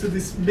to get to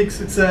this big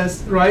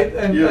success, right?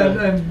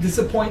 And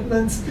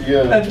disappointments.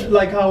 Yeah. And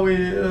like how we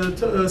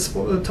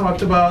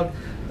talked about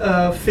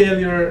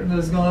failure,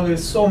 there's gonna be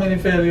so many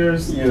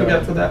failures to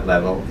get to that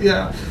level.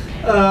 Yeah.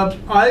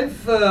 I've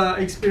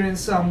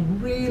experienced some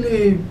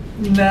really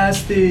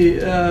nasty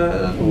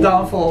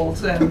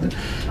downfalls, and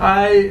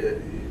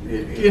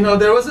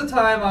there was a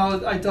time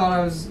I thought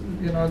I was,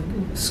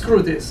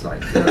 screw this,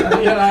 like,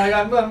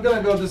 I'm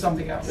gonna go do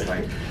something else.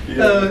 Like,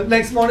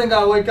 next morning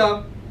I wake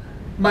up,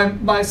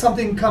 my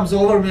something comes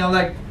over me. I'm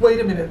like, wait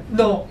a minute,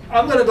 no,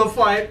 I'm gonna go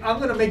fight. I'm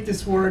gonna make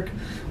this work.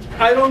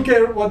 I don't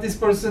care what this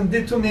person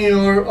did to me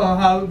or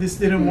how this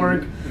didn't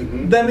work.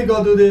 Mm-hmm. Then we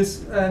go do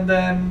this, and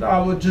then I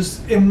would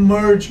just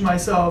immerse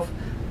myself.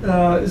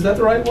 Is that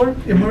the right word?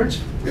 Immerse.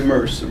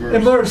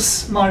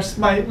 Immerse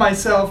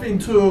myself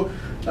into.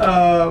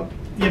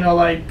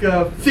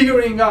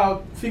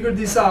 Figure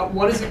this out.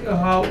 What is it?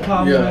 How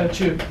I'm gonna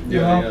achieve?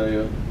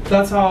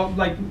 That's how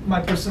like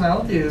my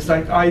personality is.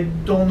 Like I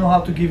don't know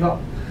how to give up,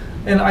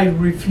 and I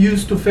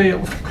refuse to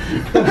fail.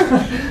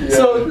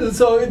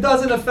 So it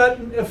doesn't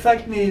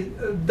affect me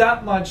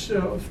that much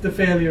of the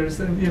failures,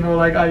 and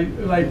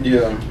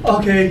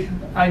okay,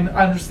 I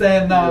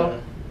understand now. Yeah.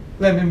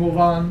 Let me move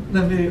on.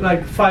 Let me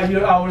 5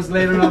 hours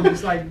later, I'm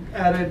just like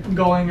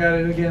going at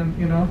it again.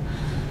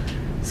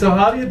 So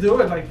how do you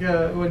do it? Like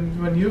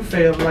when you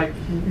fail, like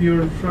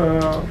you're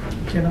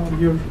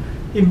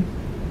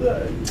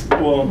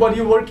what are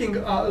you working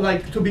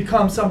like to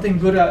become something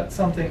good at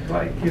something?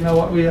 Like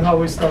how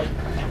we start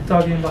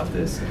talking about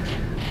this.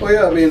 Well,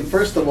 yeah. I mean,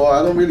 first of all,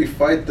 I don't really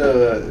fight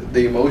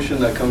the emotion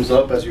that comes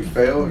up as you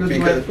fail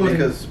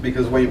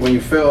because when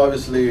you fail,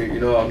 obviously,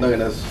 I'm not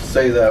gonna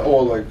say that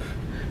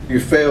you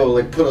fail,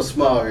 like put a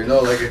smile,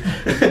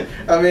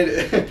 I mean,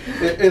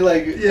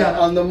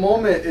 on the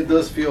moment it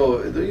does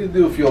you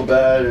do feel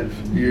bad, and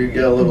you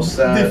get a little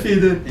sad,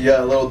 defeated.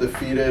 Yeah, a little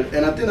defeated,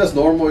 and I think that's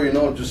normal,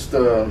 just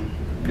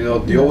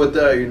deal with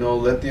that,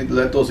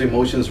 let those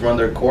emotions run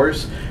their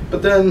course,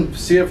 but then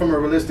see it from a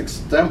realistic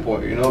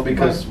standpoint,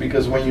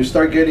 because when you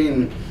start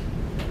getting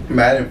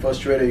mad and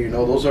frustrated,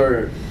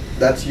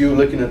 that's you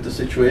looking at the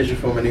situation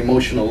from an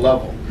emotional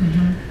level,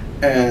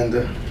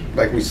 and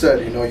like we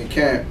said,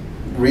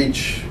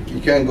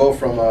 you can't go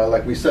from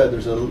like we said,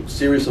 there's a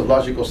series of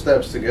logical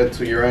steps to get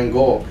to your end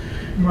goal,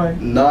 right?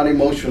 Not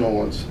emotional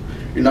ones.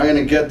 You're not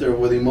gonna get there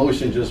with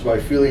emotion just by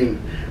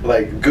feeling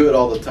like good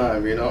all the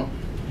time,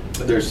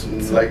 There's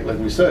like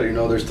we said,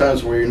 there's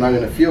times where you're not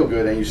gonna feel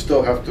good, and you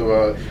still have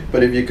to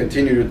but if you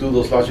continue to do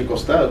those logical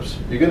steps,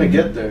 you're gonna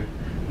get there,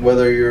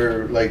 whether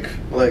you're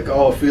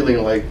feeling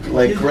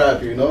like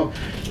crap,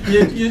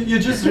 You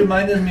just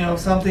reminded me of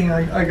something.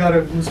 I got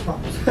a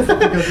goosebumps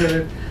because of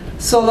it.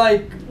 So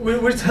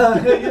we're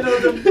talking,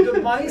 the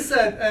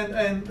mindset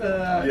and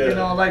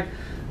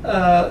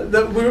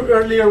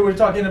earlier we were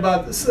talking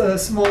about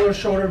smaller,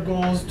 shorter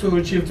goals to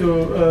achieve to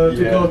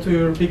go to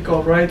your big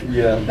goal, right?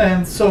 Yeah.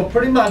 And so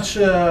pretty much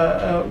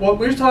what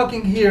we're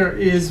talking here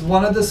is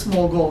one of the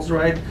small goals,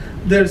 right?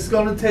 It's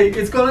gonna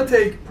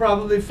take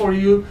probably for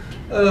you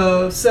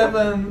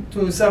 7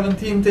 to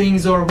 17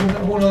 things, or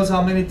who knows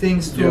how many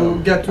things to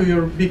get to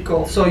your big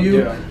goal. So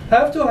you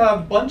have to have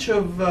a bunch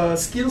of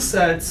skill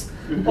sets.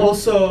 Mm-hmm.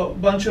 Also, a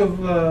bunch of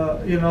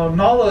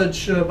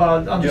knowledge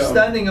about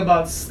understanding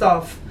about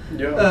stuff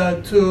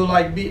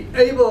to be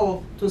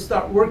able to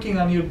start working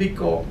on your big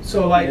goal.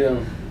 So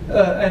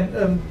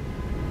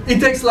it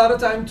takes a lot of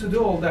time to do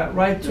all that,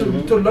 right?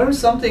 To learn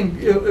something,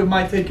 it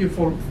might take you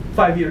for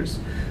 5 years,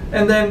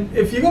 and then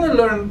if you're gonna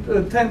learn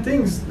 10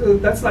 things,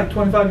 that's like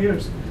 25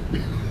 years.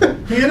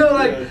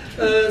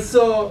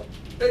 So.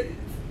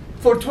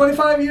 For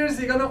 25 years,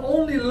 you're gonna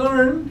only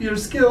learn your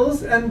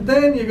skills, and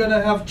then you're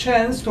gonna have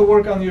chance to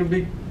work on your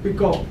big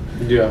goal.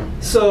 Yeah.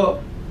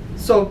 So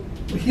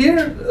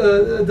here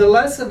the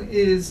lesson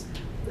is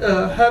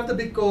have the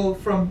big goal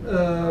from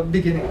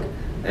beginning,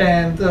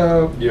 and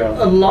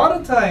a lot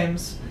of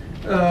times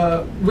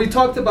we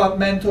talked about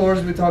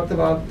mentors, we talked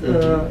about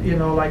you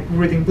know, like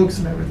reading books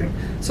and everything.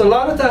 So a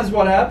lot of times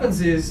what happens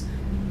is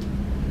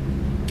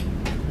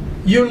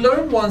you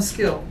learn one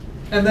skill,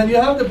 and then you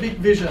have the big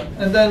vision,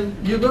 and then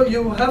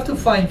you have to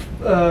find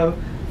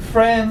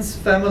friends,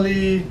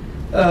 family,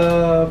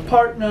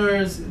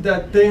 partners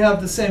that they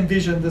have the same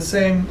vision, the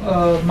same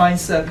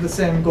mindset, the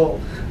same goal,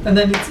 and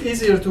then it's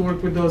easier to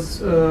work with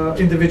those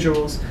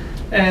individuals.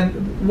 And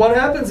what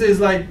happens is,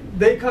 like,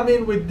 they come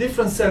in with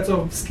different sets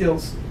of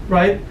skills,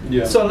 right?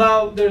 Yeah. So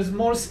now there's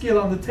more skill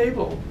on the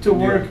table to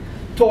work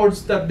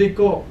towards that big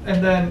goal,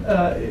 and then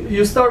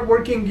you start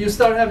working, you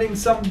start having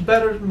some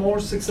better, more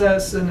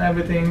success and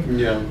everything.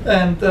 Yeah.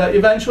 And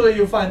eventually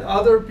you find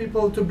other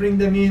people to bring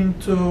them in,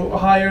 to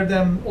hire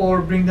them or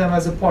bring them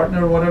as a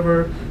partner,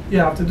 whatever you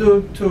have to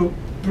do to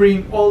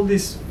bring all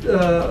these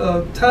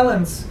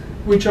talents,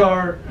 which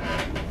are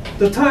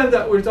the time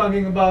that we're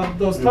talking about,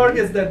 those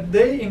targets that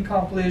they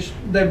accomplish,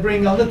 they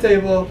bring on the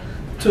table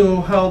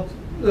to help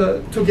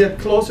to get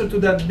closer to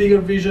that bigger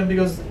vision,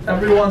 because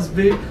everyone's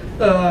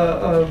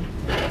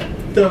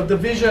the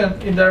vision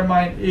in their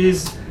mind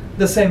is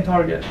the same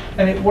target,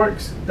 and it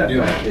works that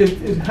way.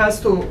 It has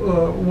to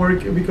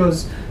work,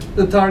 because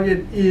the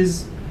target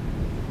is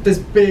this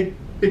big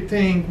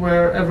thing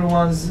where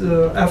everyone's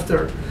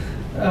after.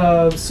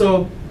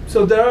 So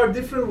there are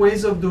different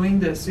ways of doing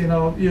this, you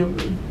know.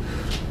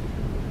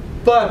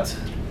 But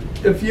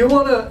if you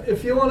wanna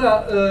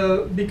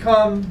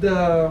become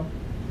the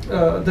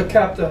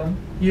captain,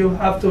 you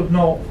have to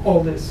know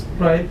all this,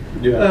 right?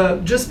 Yeah.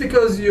 Just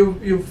because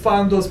you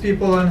found those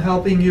people and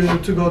helping you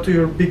to go to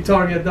your big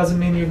target doesn't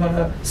mean you're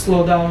gonna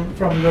slow down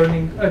from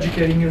learning,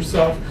 educating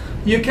yourself.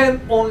 You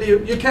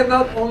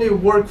cannot only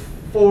work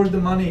for the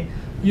money.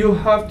 You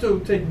have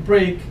to take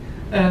break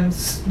and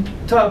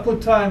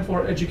put time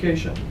for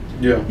education.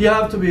 Yeah. You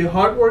have to be a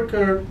hard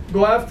worker,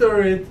 go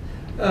after it.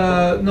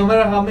 No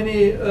matter how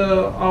many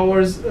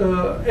hours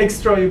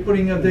extra you're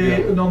putting a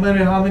day, no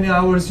matter how many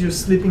hours you're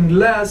sleeping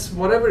less,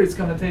 whatever it's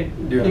gonna take,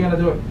 you're gonna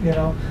do it, you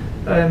know.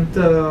 And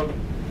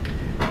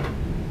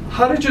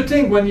how did you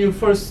think when you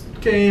first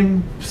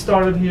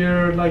started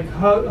here? Like,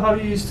 how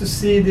do you used to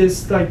see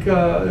this, like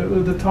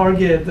the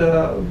target,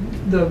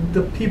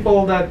 the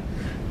people that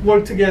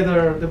work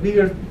together, the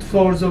bigger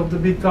floors of the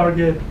big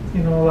target,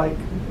 you know, like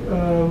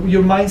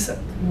your mindset,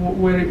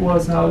 where it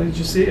was, how did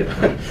you see it?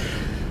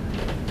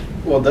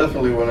 Well,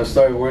 definitely when I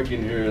started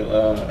working here,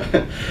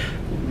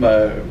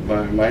 my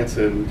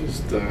mindset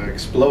just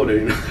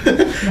exploded. You know?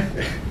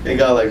 It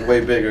got like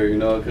way bigger, you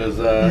know, because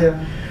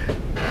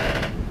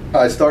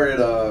I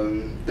started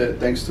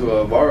thanks to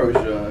Varoj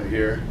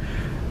here.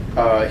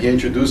 He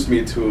introduced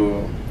me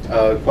to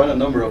quite a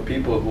number of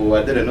people who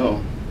I didn't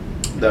know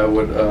that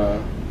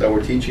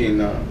were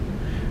teaching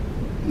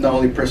not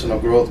only personal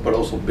growth but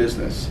also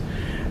business.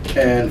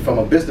 And from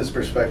a business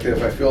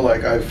perspective, I feel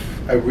like I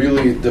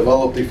really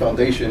developed a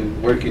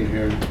foundation working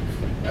here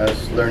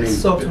as learning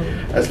business,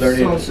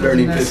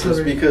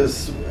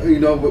 because, you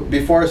know,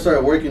 before I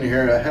started working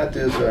here, I had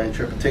this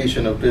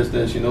interpretation of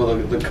business, you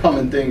know, the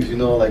common things, you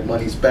know, like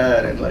money's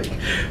bad, and like,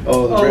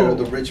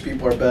 the rich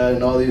people are bad,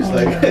 and all these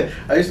I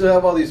used to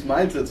have all these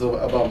mindsets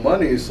about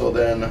money. So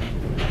then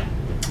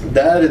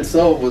that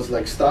itself was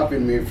like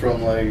stopping me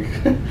from like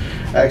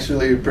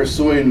actually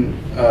pursuing.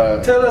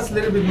 Tell us a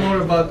little bit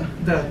more about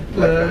that.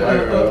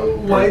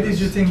 Why did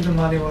you think the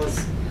money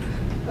was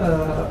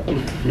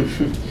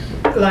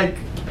like,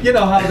 you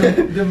know how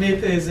the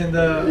myth is in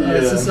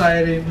the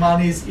society,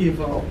 money is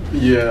evil.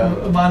 Yeah.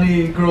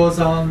 Money grows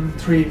on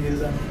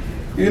trees. And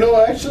you know,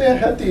 actually, I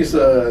had these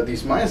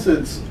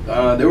mindsets.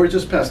 They were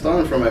just passed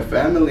on from my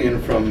family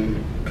and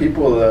from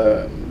people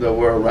that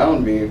were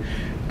around me.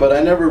 But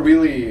I never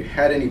really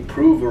had any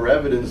proof or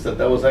evidence that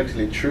was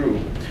actually true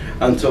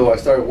until I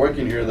started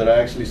working here, that I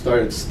actually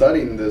started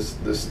studying this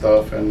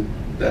stuff, and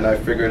then I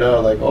figured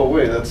out, like, oh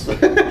wait, that's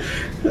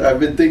I've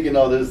been thinking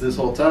all this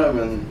whole time,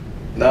 and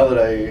now that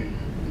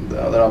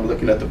I'm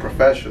looking at the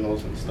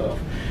professionals and stuff,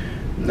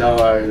 now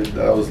I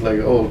was like,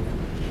 oh,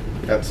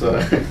 that's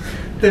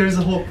there's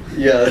a hope.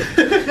 Yeah.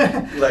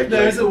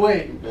 There's a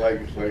way.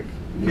 Like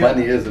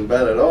money isn't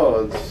bad at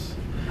all. It's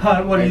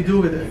what do you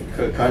do with it?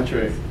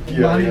 Contrary.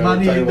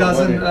 Money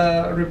doesn't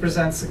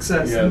represent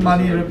success.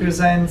 Money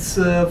represents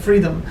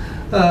freedom,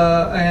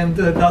 and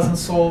doesn't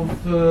solve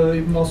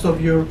most of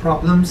your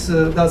problems.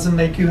 Doesn't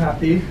make you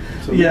happy.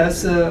 So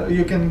yes,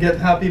 you can get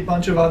happy a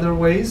bunch of other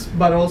ways,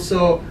 but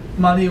also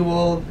money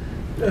will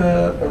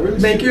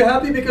make you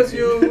happy because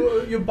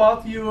you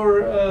bought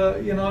your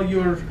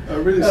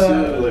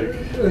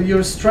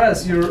your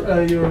stress, your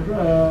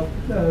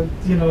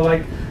you know,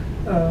 like.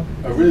 I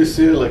really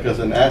see it like as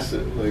an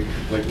asset. Like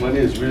money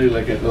is really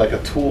like a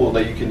tool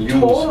that you can use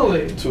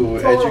to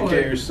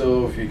educate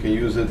yourself. You can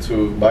use it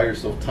to buy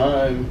yourself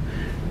time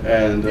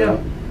and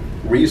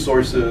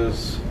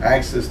resources,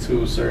 access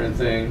to certain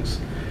things.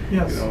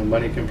 Yes. You know,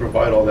 money can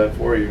provide all that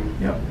for you.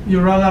 Yeah. You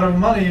run out of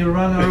money, you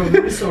run out of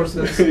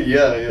resources.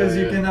 Because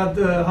you cannot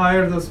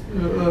hire those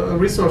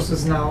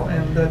resources now,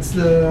 and that's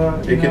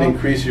the. It can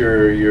increase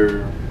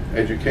your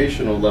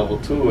educational level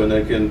too, and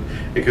it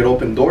can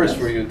open doors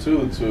for you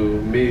too to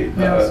meet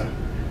Yes.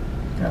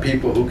 Yeah.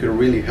 people who can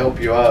really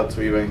help you out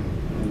to even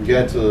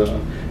get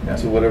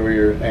to whatever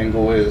your end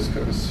goal is.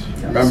 Because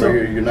remember, So-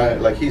 you're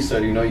not, like he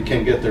said, you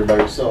can't get there by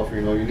yourself.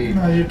 You need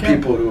No, you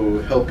can't. people to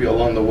help you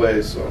along the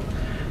way. So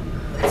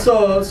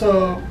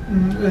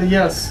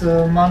Yes,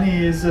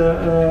 money is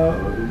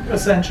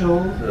essential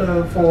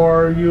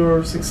for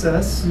your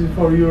success,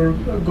 for your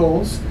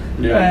goals,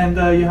 Yeah. and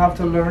you have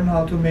to learn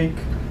how to make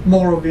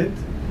more of it.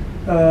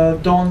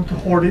 Don't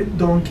hoard it,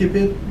 don't keep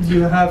it.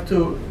 You have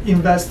to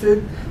invest it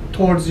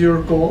towards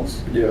your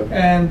goals, yeah,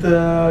 and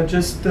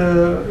just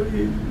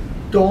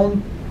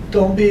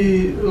don't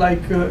be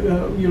like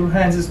your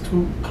hands is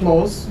too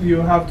close. You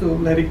have to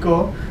let it go.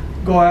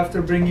 Go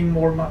after bringing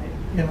more money.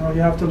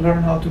 You have to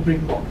learn how to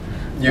bring more.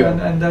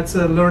 Yeah. And that's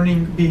a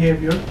learning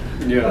behavior.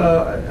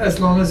 yeah. As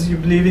long as you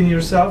believe in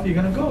yourself, you're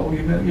gonna go.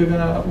 You're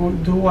gonna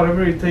do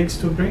whatever it takes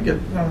to bring it.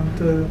 And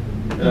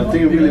And I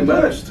think it really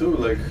matters too,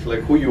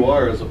 like who you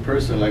are as a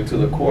person, like to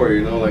the core.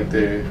 Like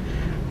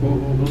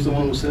who's the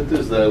one who said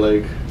this, that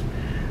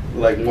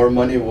like more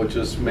money will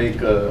just make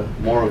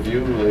more of you.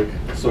 Like,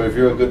 so if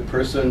you're a good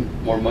person,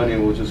 more money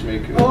will just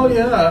make you. Oh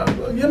yeah,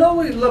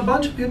 a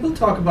bunch of people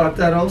talk about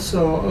that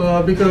also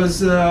because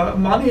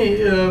money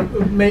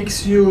makes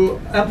you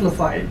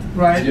amplified,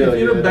 right? Yeah, if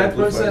you're yeah, a bad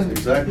amplifies, person,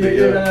 exactly,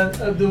 you're yeah.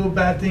 gonna do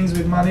bad things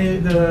with money.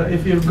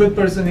 If you're a good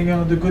person, you're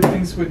gonna do good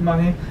things with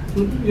money.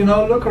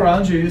 Look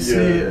around you. You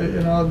see,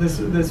 Yeah.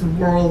 this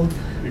world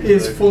is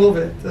Exactly. full of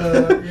it.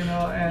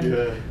 And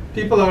Yeah.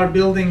 people are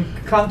building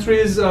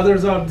countries,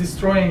 others are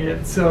destroying it.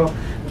 So,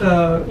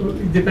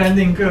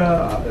 depending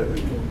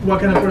what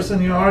kind of person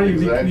you are, you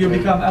Exactly.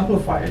 become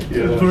amplified, a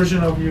Yeah.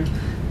 version of you.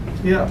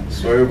 Yeah.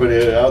 So everybody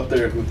out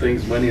there who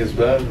thinks money is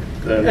bad,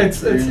 then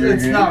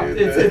It's not.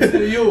 It's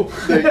you.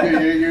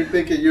 You're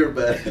thinking you're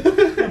bad.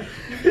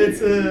 It's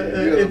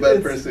you're the bad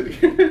person.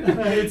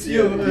 It's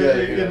you.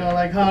 Yeah.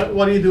 Like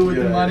what do you do with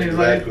the Yeah, money,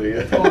 exactly,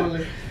 right? yeah.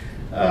 Totally.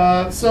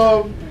 So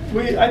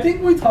I think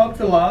we talked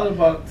a lot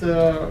about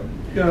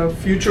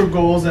future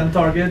goals and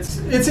targets.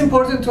 It's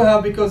important to have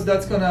because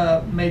that's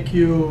gonna make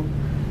you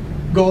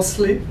go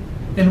sleep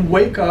and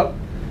wake up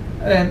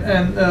and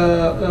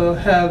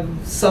have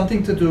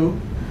something to do.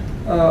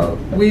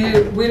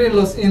 We're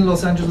in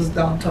Los Angeles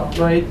downtown,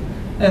 right?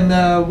 And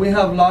we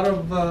have a lot of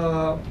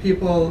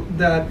people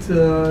that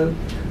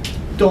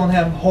don't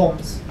have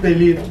homes. They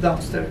live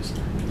downstairs.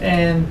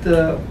 And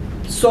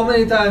so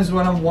many times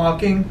when I'm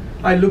walking,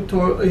 I look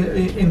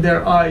in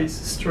their eyes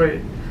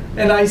straight,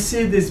 and I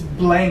see this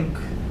blank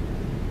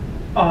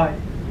eye,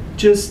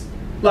 just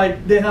like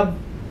they have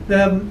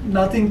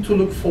nothing to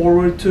look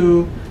forward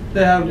to.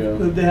 They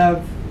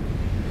have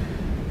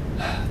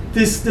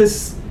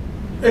this.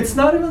 It's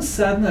not even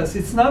sadness.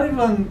 It's not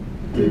even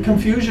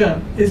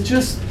confusion. It's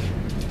just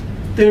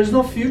there's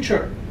no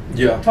future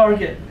Yeah.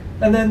 target,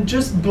 and then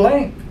just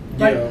blank.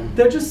 Like Yeah.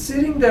 they're just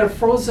sitting there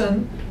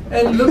frozen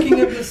and looking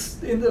at this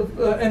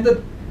and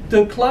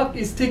the clock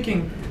is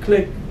ticking,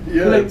 click,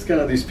 Yeah, click, it's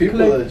kind of these people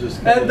click. that just.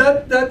 And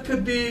that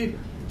could be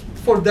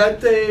for that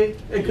day.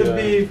 It could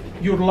Yeah. be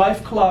your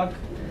life clock.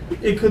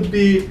 It could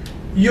be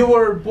you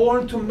were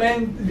born to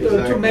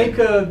Exactly. make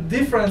a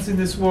difference in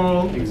this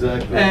world.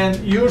 Exactly. And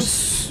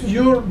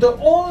you're the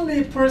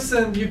only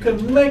person you can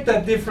make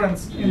that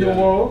difference in the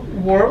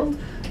Yeah. world,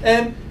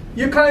 and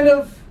you kind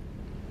of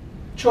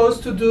chose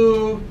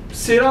to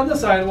sit on the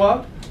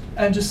sidewalk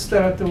and just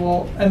stare at the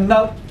wall and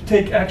not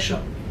take action,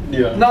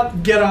 Yeah.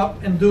 not get up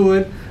and do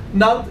it,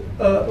 not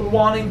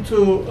wanting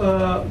to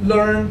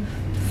learn,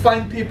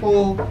 find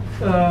people,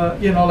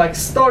 like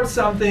start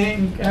something,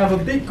 have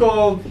a big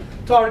goal,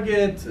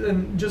 target, and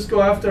just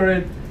go after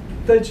it.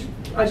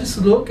 I just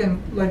look and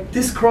like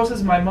this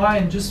crosses my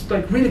mind just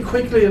like really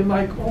quickly. I'm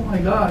like, oh my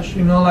gosh,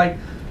 like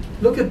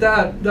look at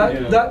that.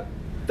 Yeah.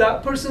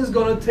 That person's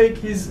gonna take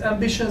his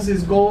ambitions,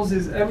 his goals,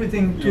 his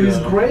everything to his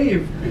Yeah.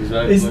 grave.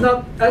 Exactly. He's not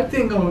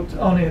acting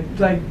on it.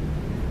 Like,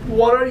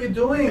 what are you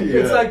doing?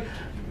 It's Yeah. like,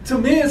 to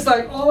me, it's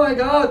like, oh my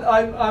God,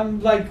 I'm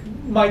like,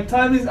 my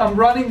time is, I'm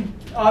running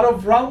out of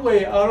runway,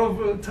 out of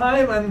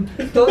time, and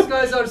those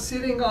guys are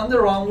sitting on the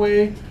runway,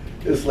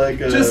 It's like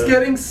just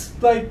getting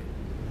like,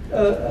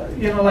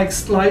 like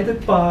sliding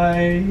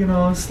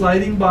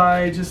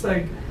by, just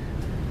like,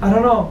 I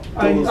don't know.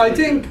 I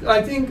think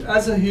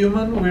as a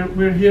human,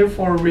 we're here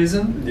for a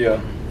reason. Yeah.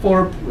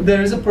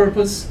 There is a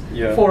purpose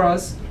Yeah. for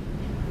us.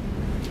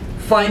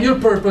 Find your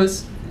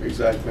purpose,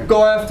 Exactly.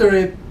 go after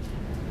it,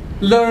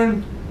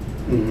 learn,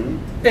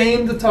 Mm-hmm.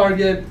 aim the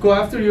target, go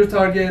after your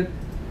target,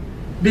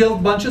 build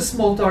a bunch of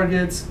small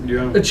targets,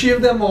 Yeah.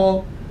 achieve them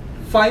all,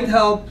 find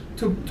help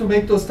to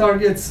make those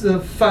targets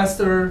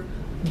faster,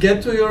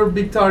 get to your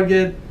big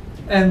target,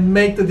 and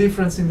make the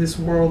difference in this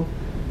world.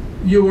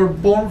 You were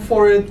born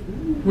for it,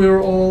 we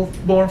were all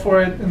born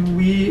for it, and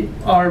we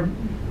are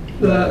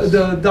Nice.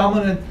 the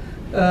dominant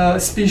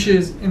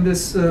species in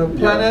this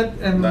planet,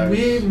 and Nice.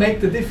 we make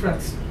the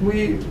difference.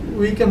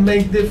 We can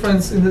make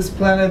difference in this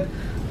planet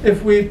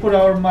if we put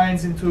our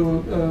minds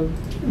into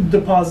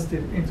the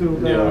positive, into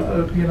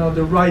the,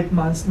 the right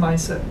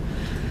mindset.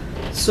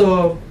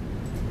 So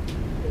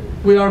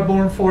we are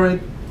born for it.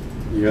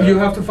 Yeah. You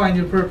have to find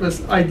your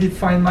purpose. I did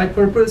find my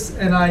purpose,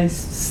 and I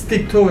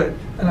stick to it,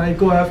 and I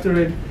go after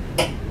it.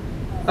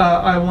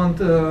 I won't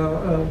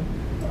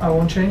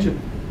change it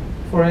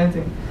for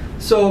anything.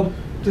 So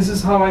this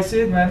is how I see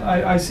it, man.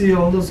 I see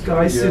all those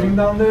guys sitting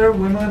down there,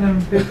 women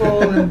and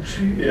people, and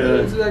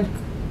it's like,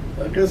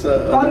 I guess.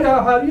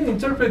 How do you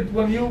interpret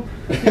when you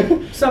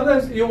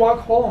sometimes you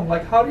walk home?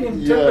 Like, how do you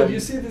interpret? You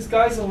see these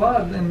guys a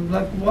lot, and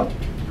like,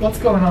 what's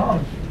going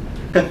on?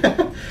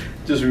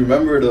 Just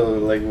remember though,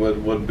 like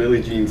what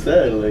Billie Jean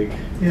said, like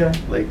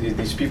like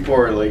these people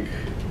are like,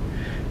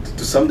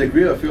 to some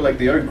degree, I feel like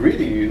they are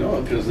greedy, you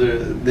know, because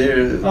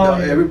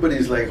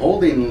everybody's like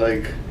holding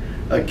like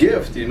a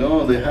gift, you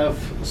know. They have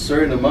a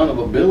certain amount of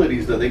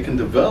abilities that they can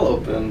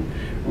develop and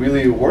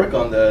really work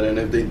on that, and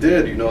if they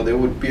did, you know, they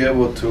would be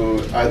able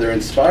to either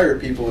inspire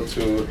people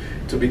to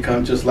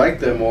become just like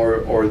them,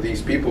 or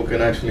these people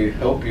can actually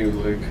help you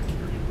like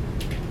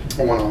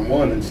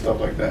one-on-one and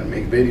stuff like that, and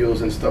make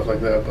videos and stuff like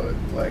that. But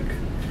like,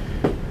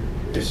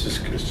 it's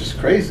just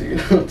crazy, you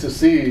know, to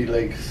see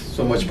like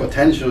so much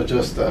potential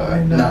just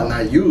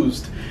not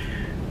used.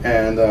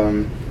 And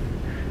on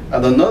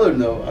another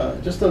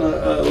note, just a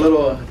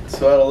little,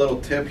 to add a little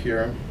tip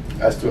here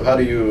as to how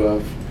do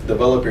you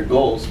develop your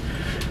goals.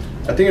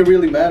 I think it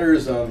really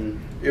matters.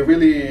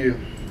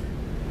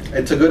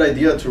 It's a good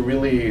idea to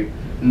really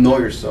know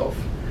yourself,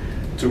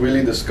 to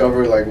really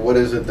discover like what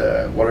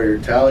are your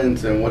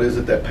talents and what is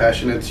it that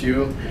passionates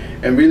you,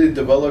 and really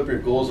develop your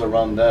goals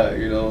around that,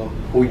 you know,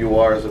 who you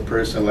are as a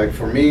person. Like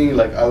for me,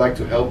 like I like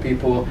to help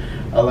people.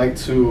 I like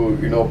to,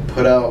 you know,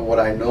 put out what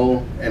I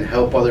know and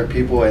help other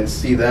people and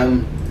see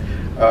them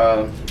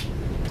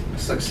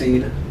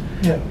succeed.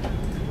 Yeah.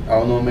 I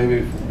don't know,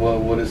 maybe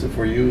what is it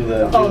for you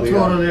that Oh, really,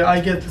 totally.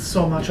 I get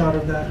so much out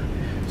of that.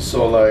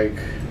 So like,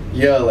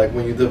 yeah, like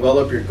when you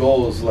develop your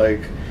goals,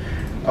 like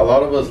a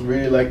lot of us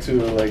really like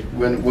to, like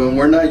when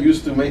we're not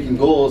used to making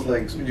goals,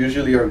 like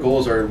usually our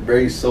goals are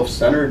very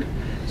self-centered.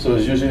 So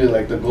it's usually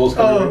like the goals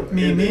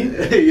me?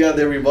 Yeah,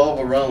 they revolve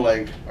around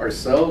like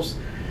ourselves.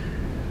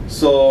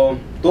 So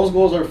those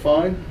goals are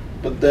fine,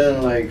 but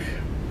then like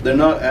they're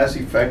not as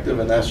effective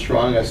and as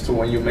strong as to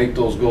when you make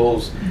those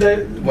goals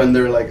when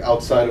they're like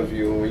outside of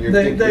you. When you're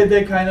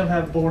they kind of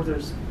have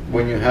borders.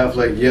 When you have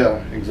like,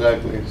 yeah,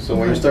 exactly. So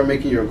when you start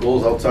making your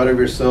goals outside of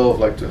yourself,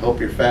 like to help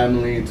your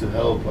family, to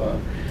help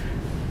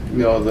you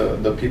know,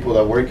 the people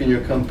that work in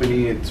your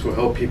company, to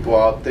help people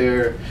out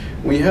there.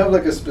 When you have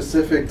like a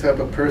specific type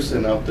of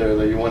person out there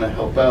that you want to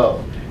help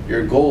out,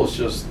 your goals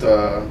just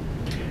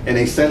in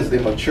a sense they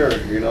mature,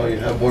 you know. You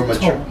have more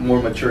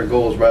mature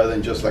goals rather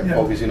than just like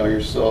focusing on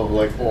yourself,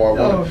 like,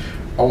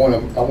 I want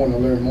to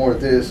learn more of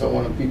this, I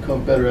want to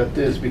become better at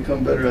this,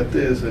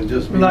 and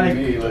just be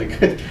me,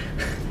 like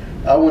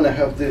I want to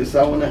have this,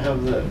 I want to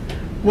have that.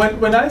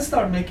 When I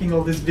start making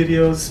all these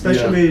videos,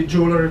 especially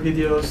jewelry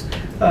videos,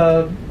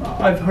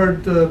 I've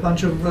heard a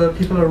bunch of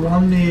people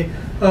around me,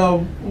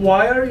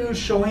 why are you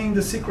showing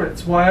the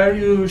secrets? Why are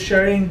you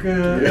sharing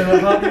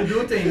how you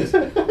do things?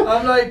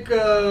 I'm like,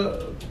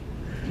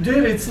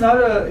 dude, it's not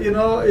a, you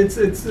know, it's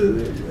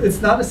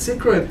not a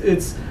secret.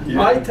 It's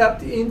I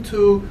tapped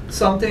into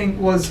something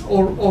was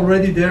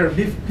already there.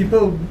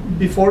 People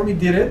before me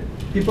did it.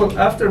 People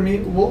after me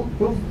will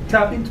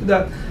tap into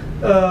that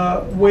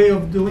way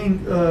of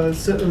doing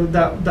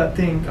that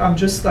thing. I'm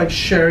just like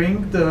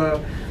sharing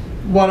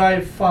what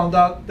I found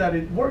out that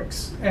it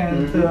works,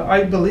 and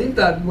I believe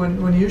that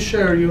when you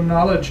share your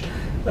knowledge,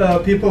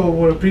 people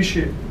will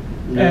appreciate.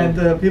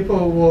 And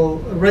people will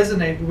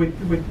resonate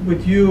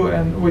with you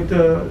and with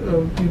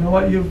you know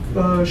what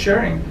you're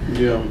sharing.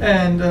 Yeah.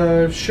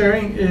 And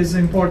sharing is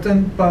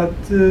important, but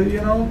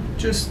you know,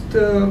 just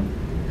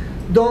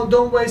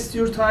don't waste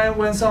your time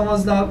when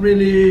someone's not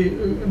really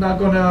not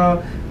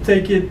gonna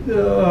take it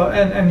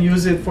and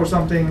use it for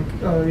something.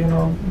 You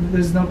know,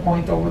 there's no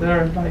point over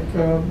there. Like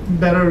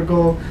better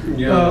go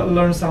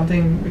learn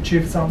something,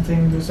 achieve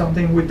something, do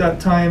something with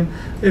that time.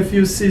 If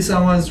you see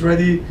someone's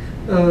ready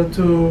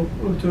to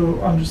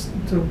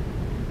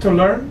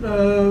learn,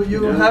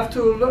 you have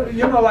to learn,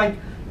 you know, like,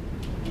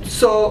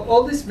 so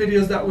all these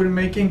videos that we're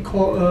making,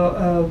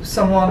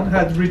 someone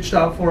had reached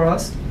out for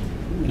us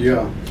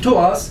to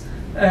us,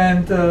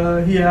 and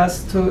he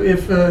asked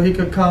if he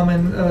could come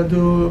and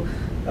do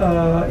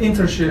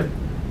internship,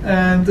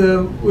 and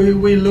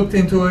we looked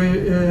into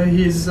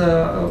his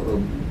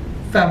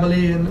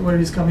family and where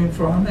he's coming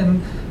from, and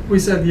we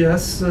said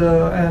yes,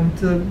 and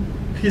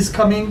he's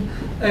coming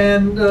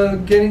and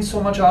getting so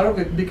much out of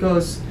it,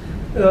 because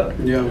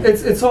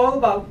it's all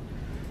about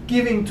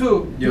giving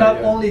too,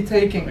 not only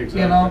taking.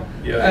 Exactly. You know,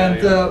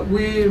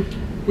 we're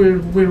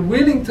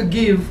willing to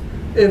give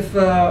if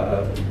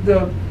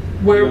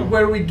where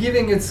we're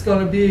giving it's going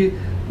to be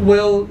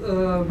well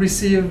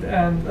received,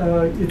 and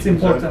it's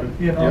important.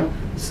 You know,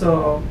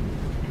 so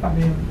I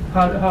mean,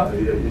 how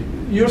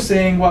you're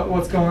saying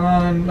what's going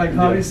on, and like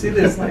how do you see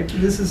this? Like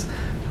this is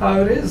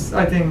how it is,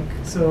 I think.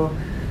 So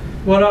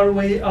What are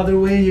other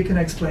way you can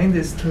explain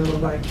this to,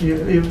 like, you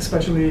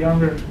especially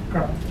younger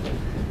crowd?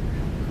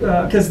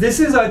 Because this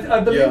is, I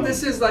believe Yeah.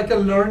 this is like a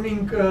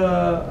learning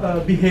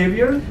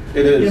behavior.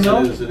 It is. You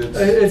know? It is. It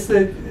is.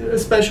 It's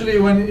especially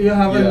when you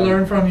haven't Yeah.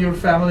 learned from your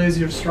families,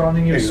 your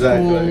surrounding, your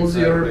Exactly, schools,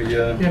 your,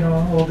 yeah. you know,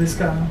 all this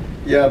kind of.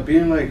 Yeah,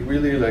 being like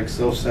really like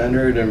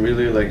self-centered and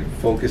really like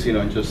focusing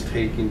on just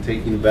taking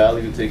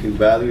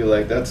value,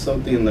 like that's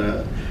something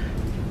that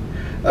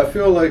I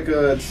feel like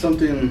it's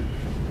something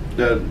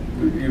that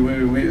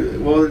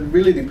well, it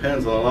really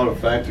depends on a lot of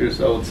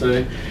factors. I would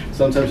say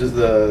sometimes it's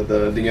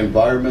the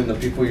environment, the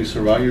people you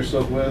surround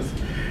yourself with,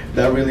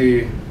 that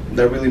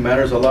really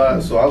matters a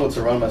lot. So I would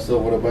surround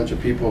myself with a bunch of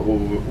people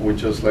who would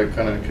just like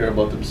kind of care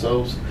about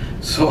themselves.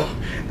 So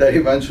that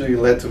eventually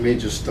led to me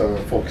just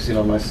focusing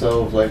on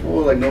myself, like, oh,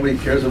 like nobody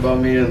cares about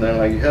me, and then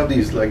like you have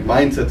these like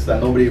mindsets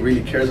that nobody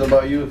really cares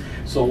about you.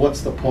 So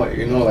what's the point?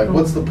 You know, like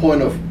what's the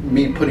point of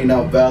me putting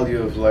out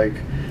value of like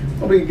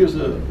nobody gives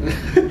a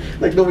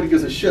like nobody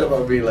gives a shit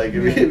about me. Like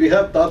if you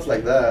have thoughts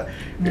like that,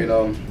 you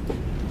know.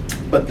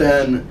 But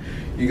then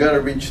you gotta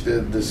reach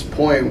this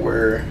point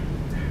where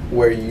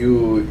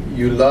you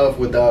love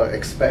without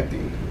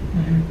expecting,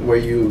 where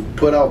you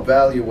put out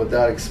value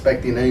without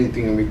expecting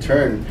anything in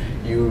return.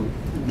 You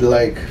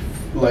like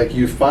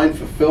you find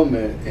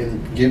fulfillment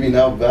in giving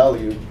out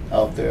value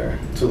out there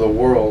to the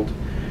world,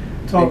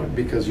 Totally.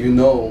 because you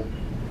know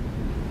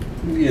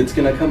it's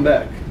gonna come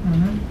back.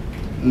 Mm-hmm.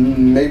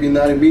 Maybe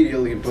not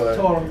immediately, but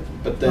Totally.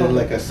 but then,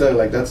 like I said,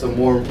 like that's a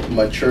more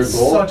mature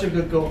goal. Such a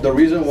good goal. The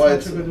reason why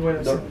Such a good way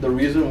to say it. the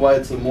reason why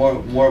it's a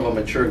more of a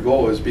mature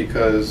goal is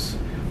because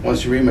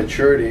once you reach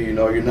maturity, you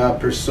know, you're not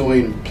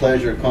pursuing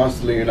pleasure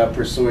constantly. You're not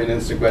pursuing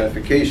instant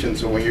gratification.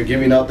 So when you're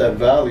giving out that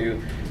value,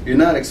 you're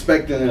not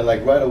expecting it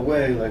like right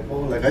away. Like,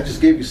 oh, like I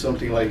just gave you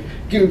something. Like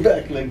give me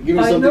back. Like give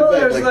me I something know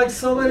back. there's like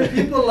so many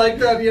people like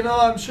that. You know,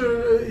 I'm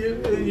sure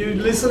you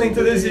listening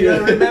to this, you're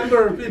gonna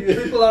remember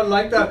people are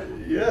like that.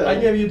 Yeah. I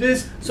gave you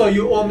this, so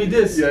you owe me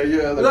this.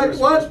 Yeah. Like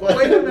what?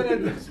 Wait a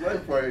minute. That's my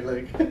part.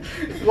 Like.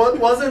 What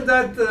wasn't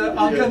that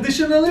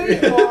unconditionally,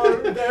 or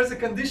there's a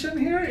condition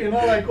here? You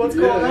know, like what's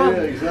going on?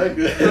 Yeah,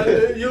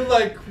 exactly. You're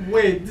like,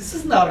 wait, this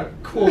is not a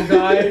cool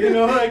guy. You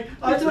know, like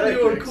I thought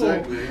you were cool.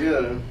 Exactly.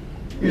 Yeah.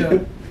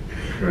 Yeah.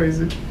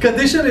 Crazy.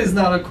 Condition is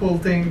not a cool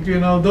thing. You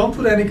know, don't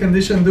put any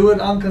condition. Do it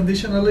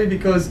unconditionally,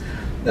 because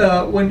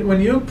when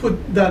you put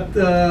that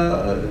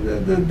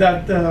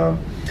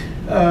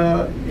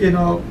you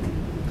know,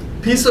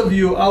 piece of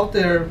you out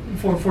there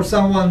for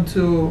someone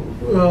to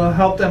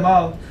help them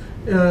out,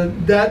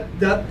 that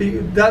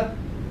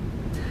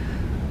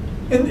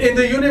in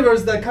the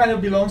universe that kind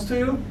of belongs to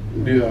you.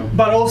 Yeah.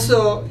 But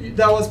also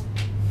that was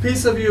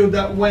piece of you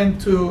that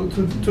went to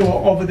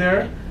over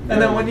there.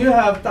 And then when you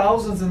have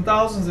thousands and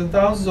thousands and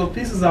thousands of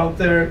pieces out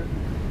there,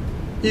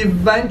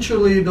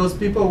 eventually those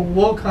people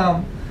will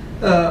come,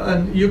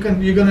 and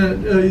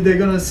they're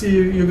gonna see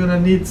you. You're gonna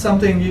need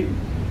something.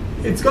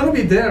 It's gonna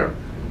be there,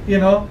 you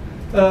know.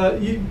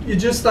 You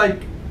just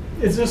like,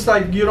 it's just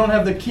like you don't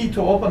have the key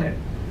to open it,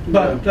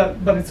 but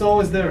but it's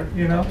always there,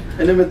 you know.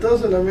 And if it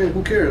doesn't, I mean,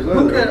 who cares?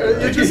 Who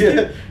cares? You just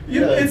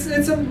Yeah.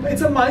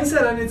 it's a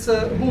mindset, and it's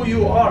who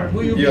you are,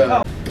 who you Yeah.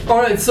 become. All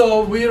right,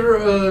 so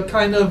we're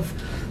kind of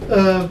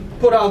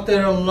put out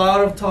there a lot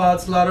of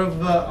thoughts, a lot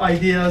of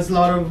ideas, a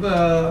lot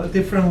of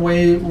different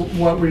way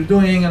what we're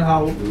doing and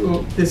how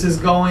this is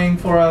going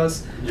for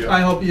us. Yeah.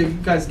 I hope you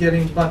guys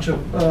getting a bunch of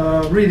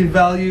really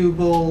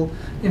valuable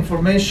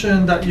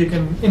information that you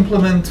can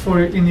implement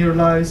in your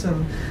lives,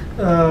 and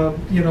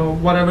you know,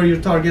 whatever your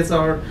targets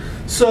are.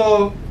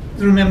 So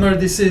remember,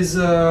 this is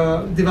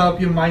Develop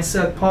Your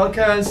Mindset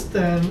podcast,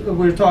 and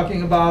we're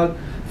talking about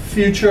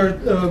future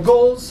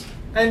goals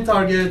and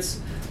targets.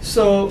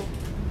 So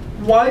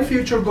why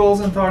future goals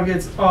and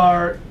targets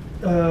are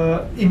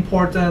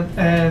important,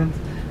 and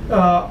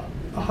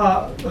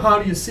how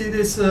do you see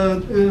this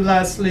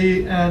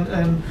lastly,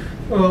 and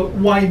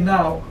why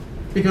now?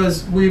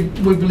 Because we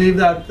believe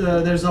that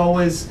there's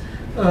always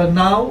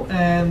now,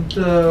 and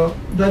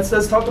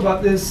let's talk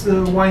about this.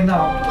 Why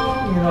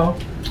now? You know.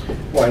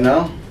 Why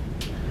now?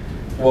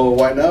 Well,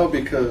 why now?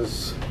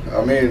 Because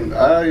I mean,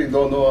 I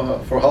don't know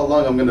for how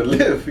long I'm gonna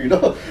live. You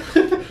know,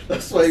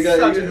 that's why you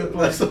Such a good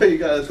point. That's why you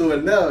gotta do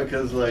it now.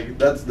 Because like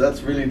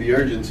that's really the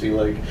urgency.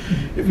 Like,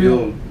 if you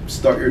don't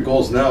start your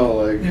goals now,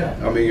 like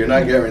I mean, you're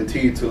not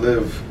guaranteed to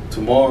live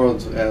tomorrow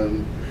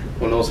and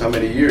who knows how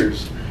many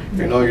years.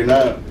 You know, you're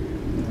not.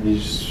 You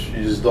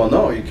just don't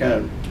know. You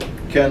can't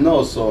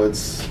know. So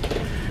it's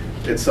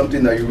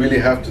something that you really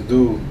have to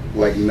do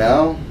like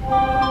now,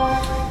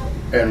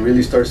 and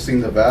really start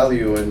seeing the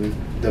value in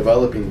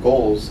developing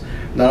goals,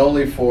 not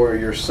only for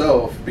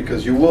yourself,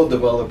 because you will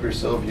develop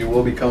yourself, you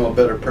will become a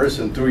better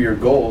person through your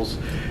goals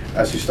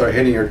as you start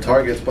hitting your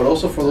targets, but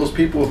also for those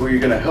people who you're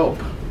going to help.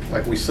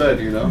 Like we said,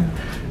 you know,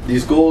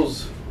 these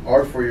goals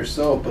are for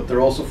yourself, but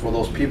they're also for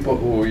those people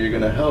who you're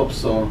going to help.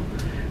 So,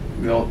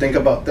 you know, think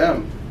about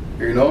them,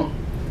 you know,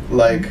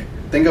 like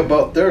think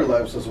about their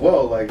lives as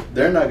well. Like,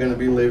 they're not going to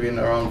be living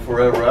around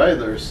forever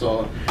either.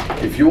 So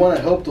if you want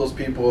to help those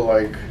people,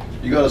 like,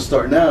 you got to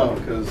start now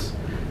because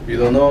you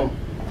don't know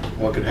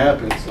what could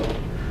happen. So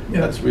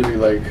Yeah. that's really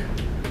like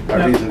our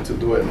Yeah. reason to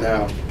do it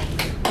now.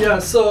 Yeah,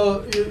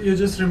 so you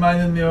just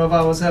reminded me of,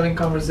 I was having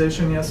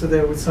conversation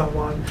yesterday with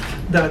someone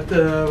that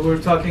we're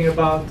talking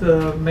about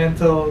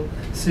mental,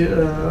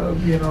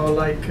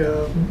 like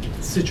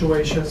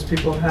situations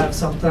people have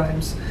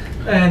sometimes.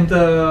 And,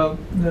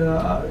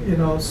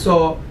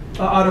 so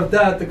out of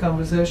that, the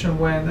conversation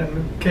went and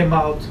came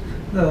out.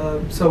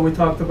 So we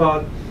talked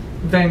about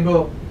Van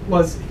Gogh.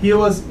 He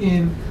was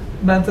in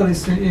mental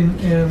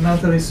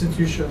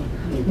institution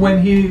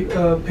when he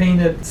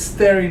painted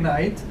Starry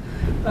Night.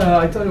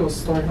 I thought it was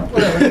Starry Night,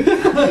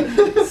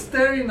 whatever.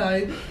 Starry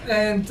Night,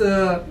 and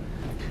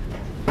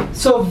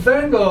so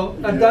Van Gogh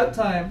at that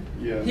time,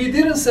 he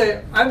didn't say,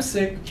 "I'm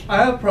sick, I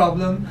have a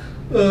problem,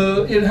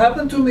 it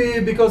happened to me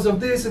because of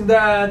this and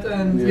that,"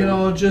 and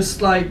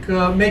just like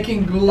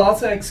making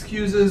lots of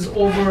excuses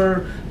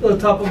over the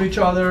top of each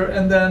other,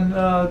 and then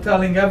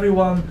telling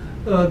everyone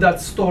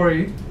that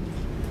story.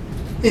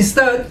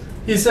 Instead,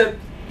 he said,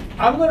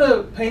 "I'm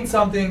gonna paint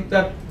something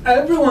that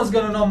everyone's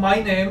gonna know my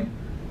name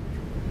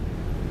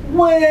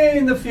way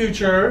in the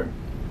future,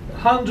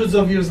 hundreds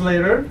of years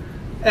later,"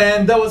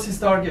 and that was his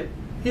target.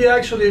 He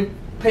actually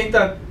painted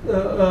that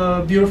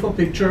beautiful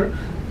picture.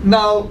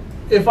 Now,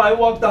 if I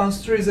walk down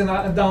street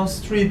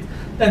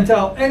and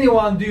tell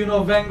anyone, "Do you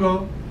know Van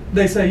Gogh?"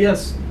 they say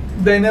yes.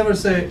 They never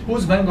say,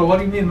 "Who's Van Gogh? What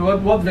do you mean?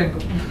 What Van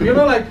Gogh?"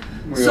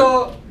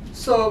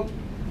 So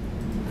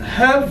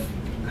have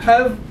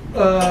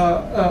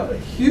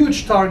huge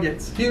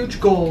targets, huge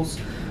goals.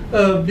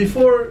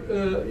 Before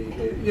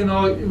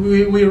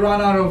we run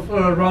out of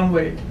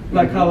runway,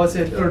 like how I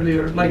said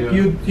earlier, like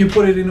you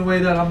put it in a way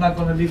that I'm not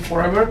going to live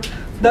forever.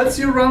 That's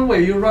your runway.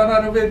 You run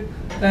out of it,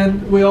 and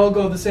we all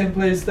go the same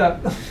place that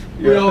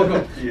we all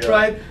go,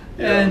 right?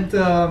 Yeah. And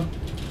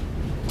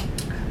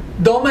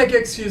don't make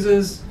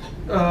excuses.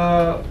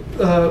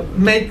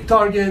 Make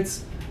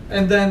targets,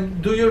 and then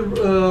do your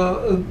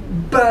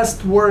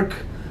best work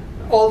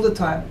all the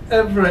time,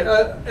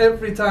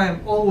 every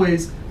time,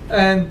 always.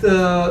 And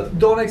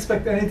don't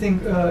expect anything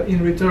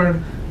in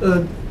return.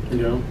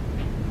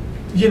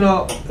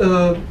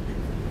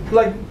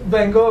 Like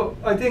Van Gogh,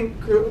 I think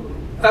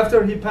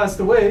after he passed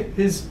away,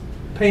 his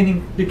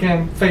painting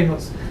became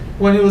famous.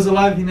 When he was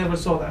alive, he never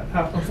saw that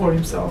happen for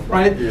himself,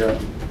 right? Yeah.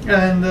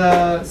 And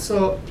so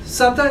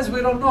sometimes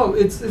we don't know.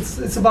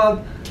 It's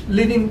about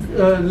leaving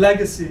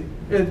legacy.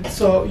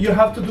 So you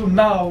have to do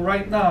now,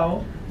 right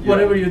now,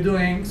 whatever you're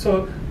doing,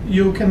 so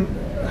you can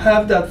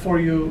have that for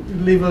you,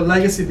 leave a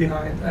legacy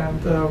behind,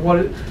 and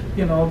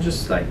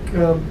just like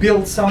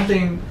build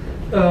something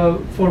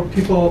for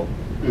people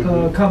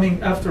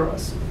coming after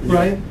us,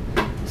 right?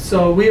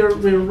 So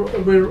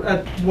we're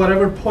at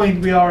whatever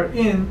point we are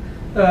in,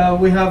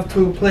 we have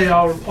to play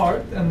our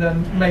part and then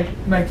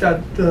make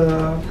that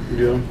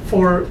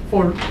for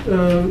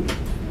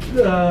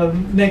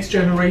next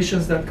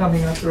generations that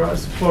coming after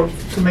us,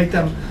 to make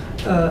them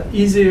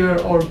easier,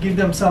 or give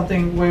them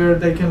something where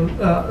they can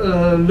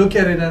look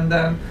at it and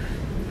then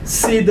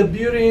see the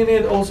beauty in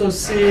it, also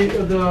see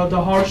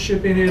the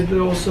hardship in it,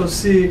 also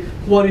see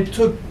what it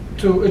took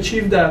to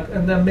achieve that,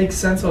 and then make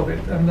sense of it,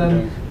 and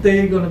then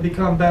they're going to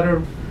become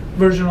better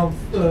version of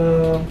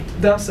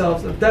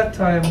themselves at that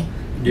time,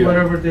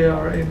 wherever they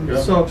are in.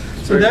 So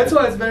that's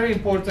why it's very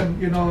important,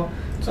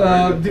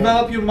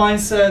 develop your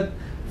mindset.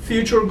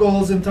 Future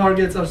goals and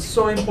targets are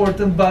so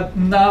important, but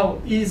now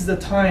is the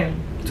time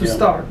to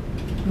start.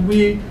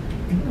 We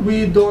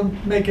don't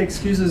make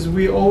excuses.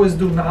 We always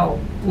do now,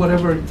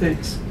 whatever it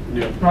takes.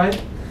 Right?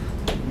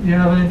 You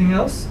have anything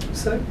else to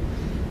say?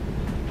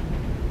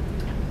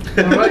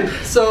 All right.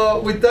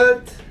 So with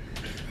that,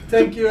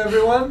 thank you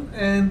everyone,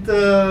 and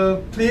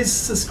please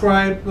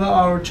subscribe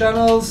our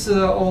channels,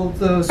 all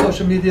the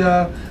social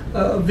media.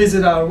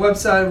 Visit our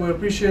website. We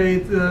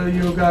appreciate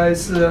you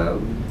guys.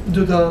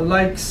 Do the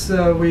likes.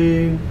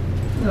 We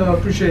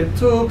appreciate it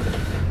too.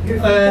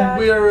 And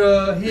we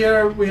are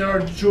here. We are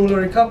a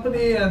jewelry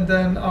company, and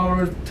then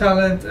our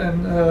talent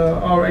and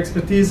our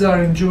expertise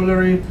are in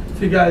jewelry.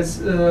 If you guys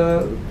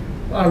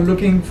are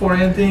looking for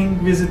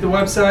anything, visit the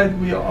website.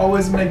 We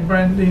always make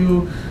brand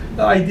new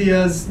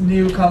ideas,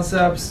 new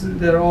concepts.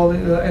 They're all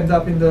end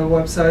up in the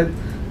website.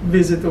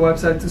 Visit the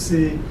website to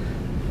see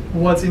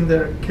what's in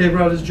there.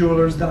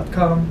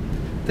 kbrothersjewelers.com.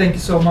 Thank you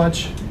so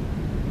much.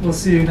 We'll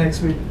see you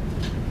next week.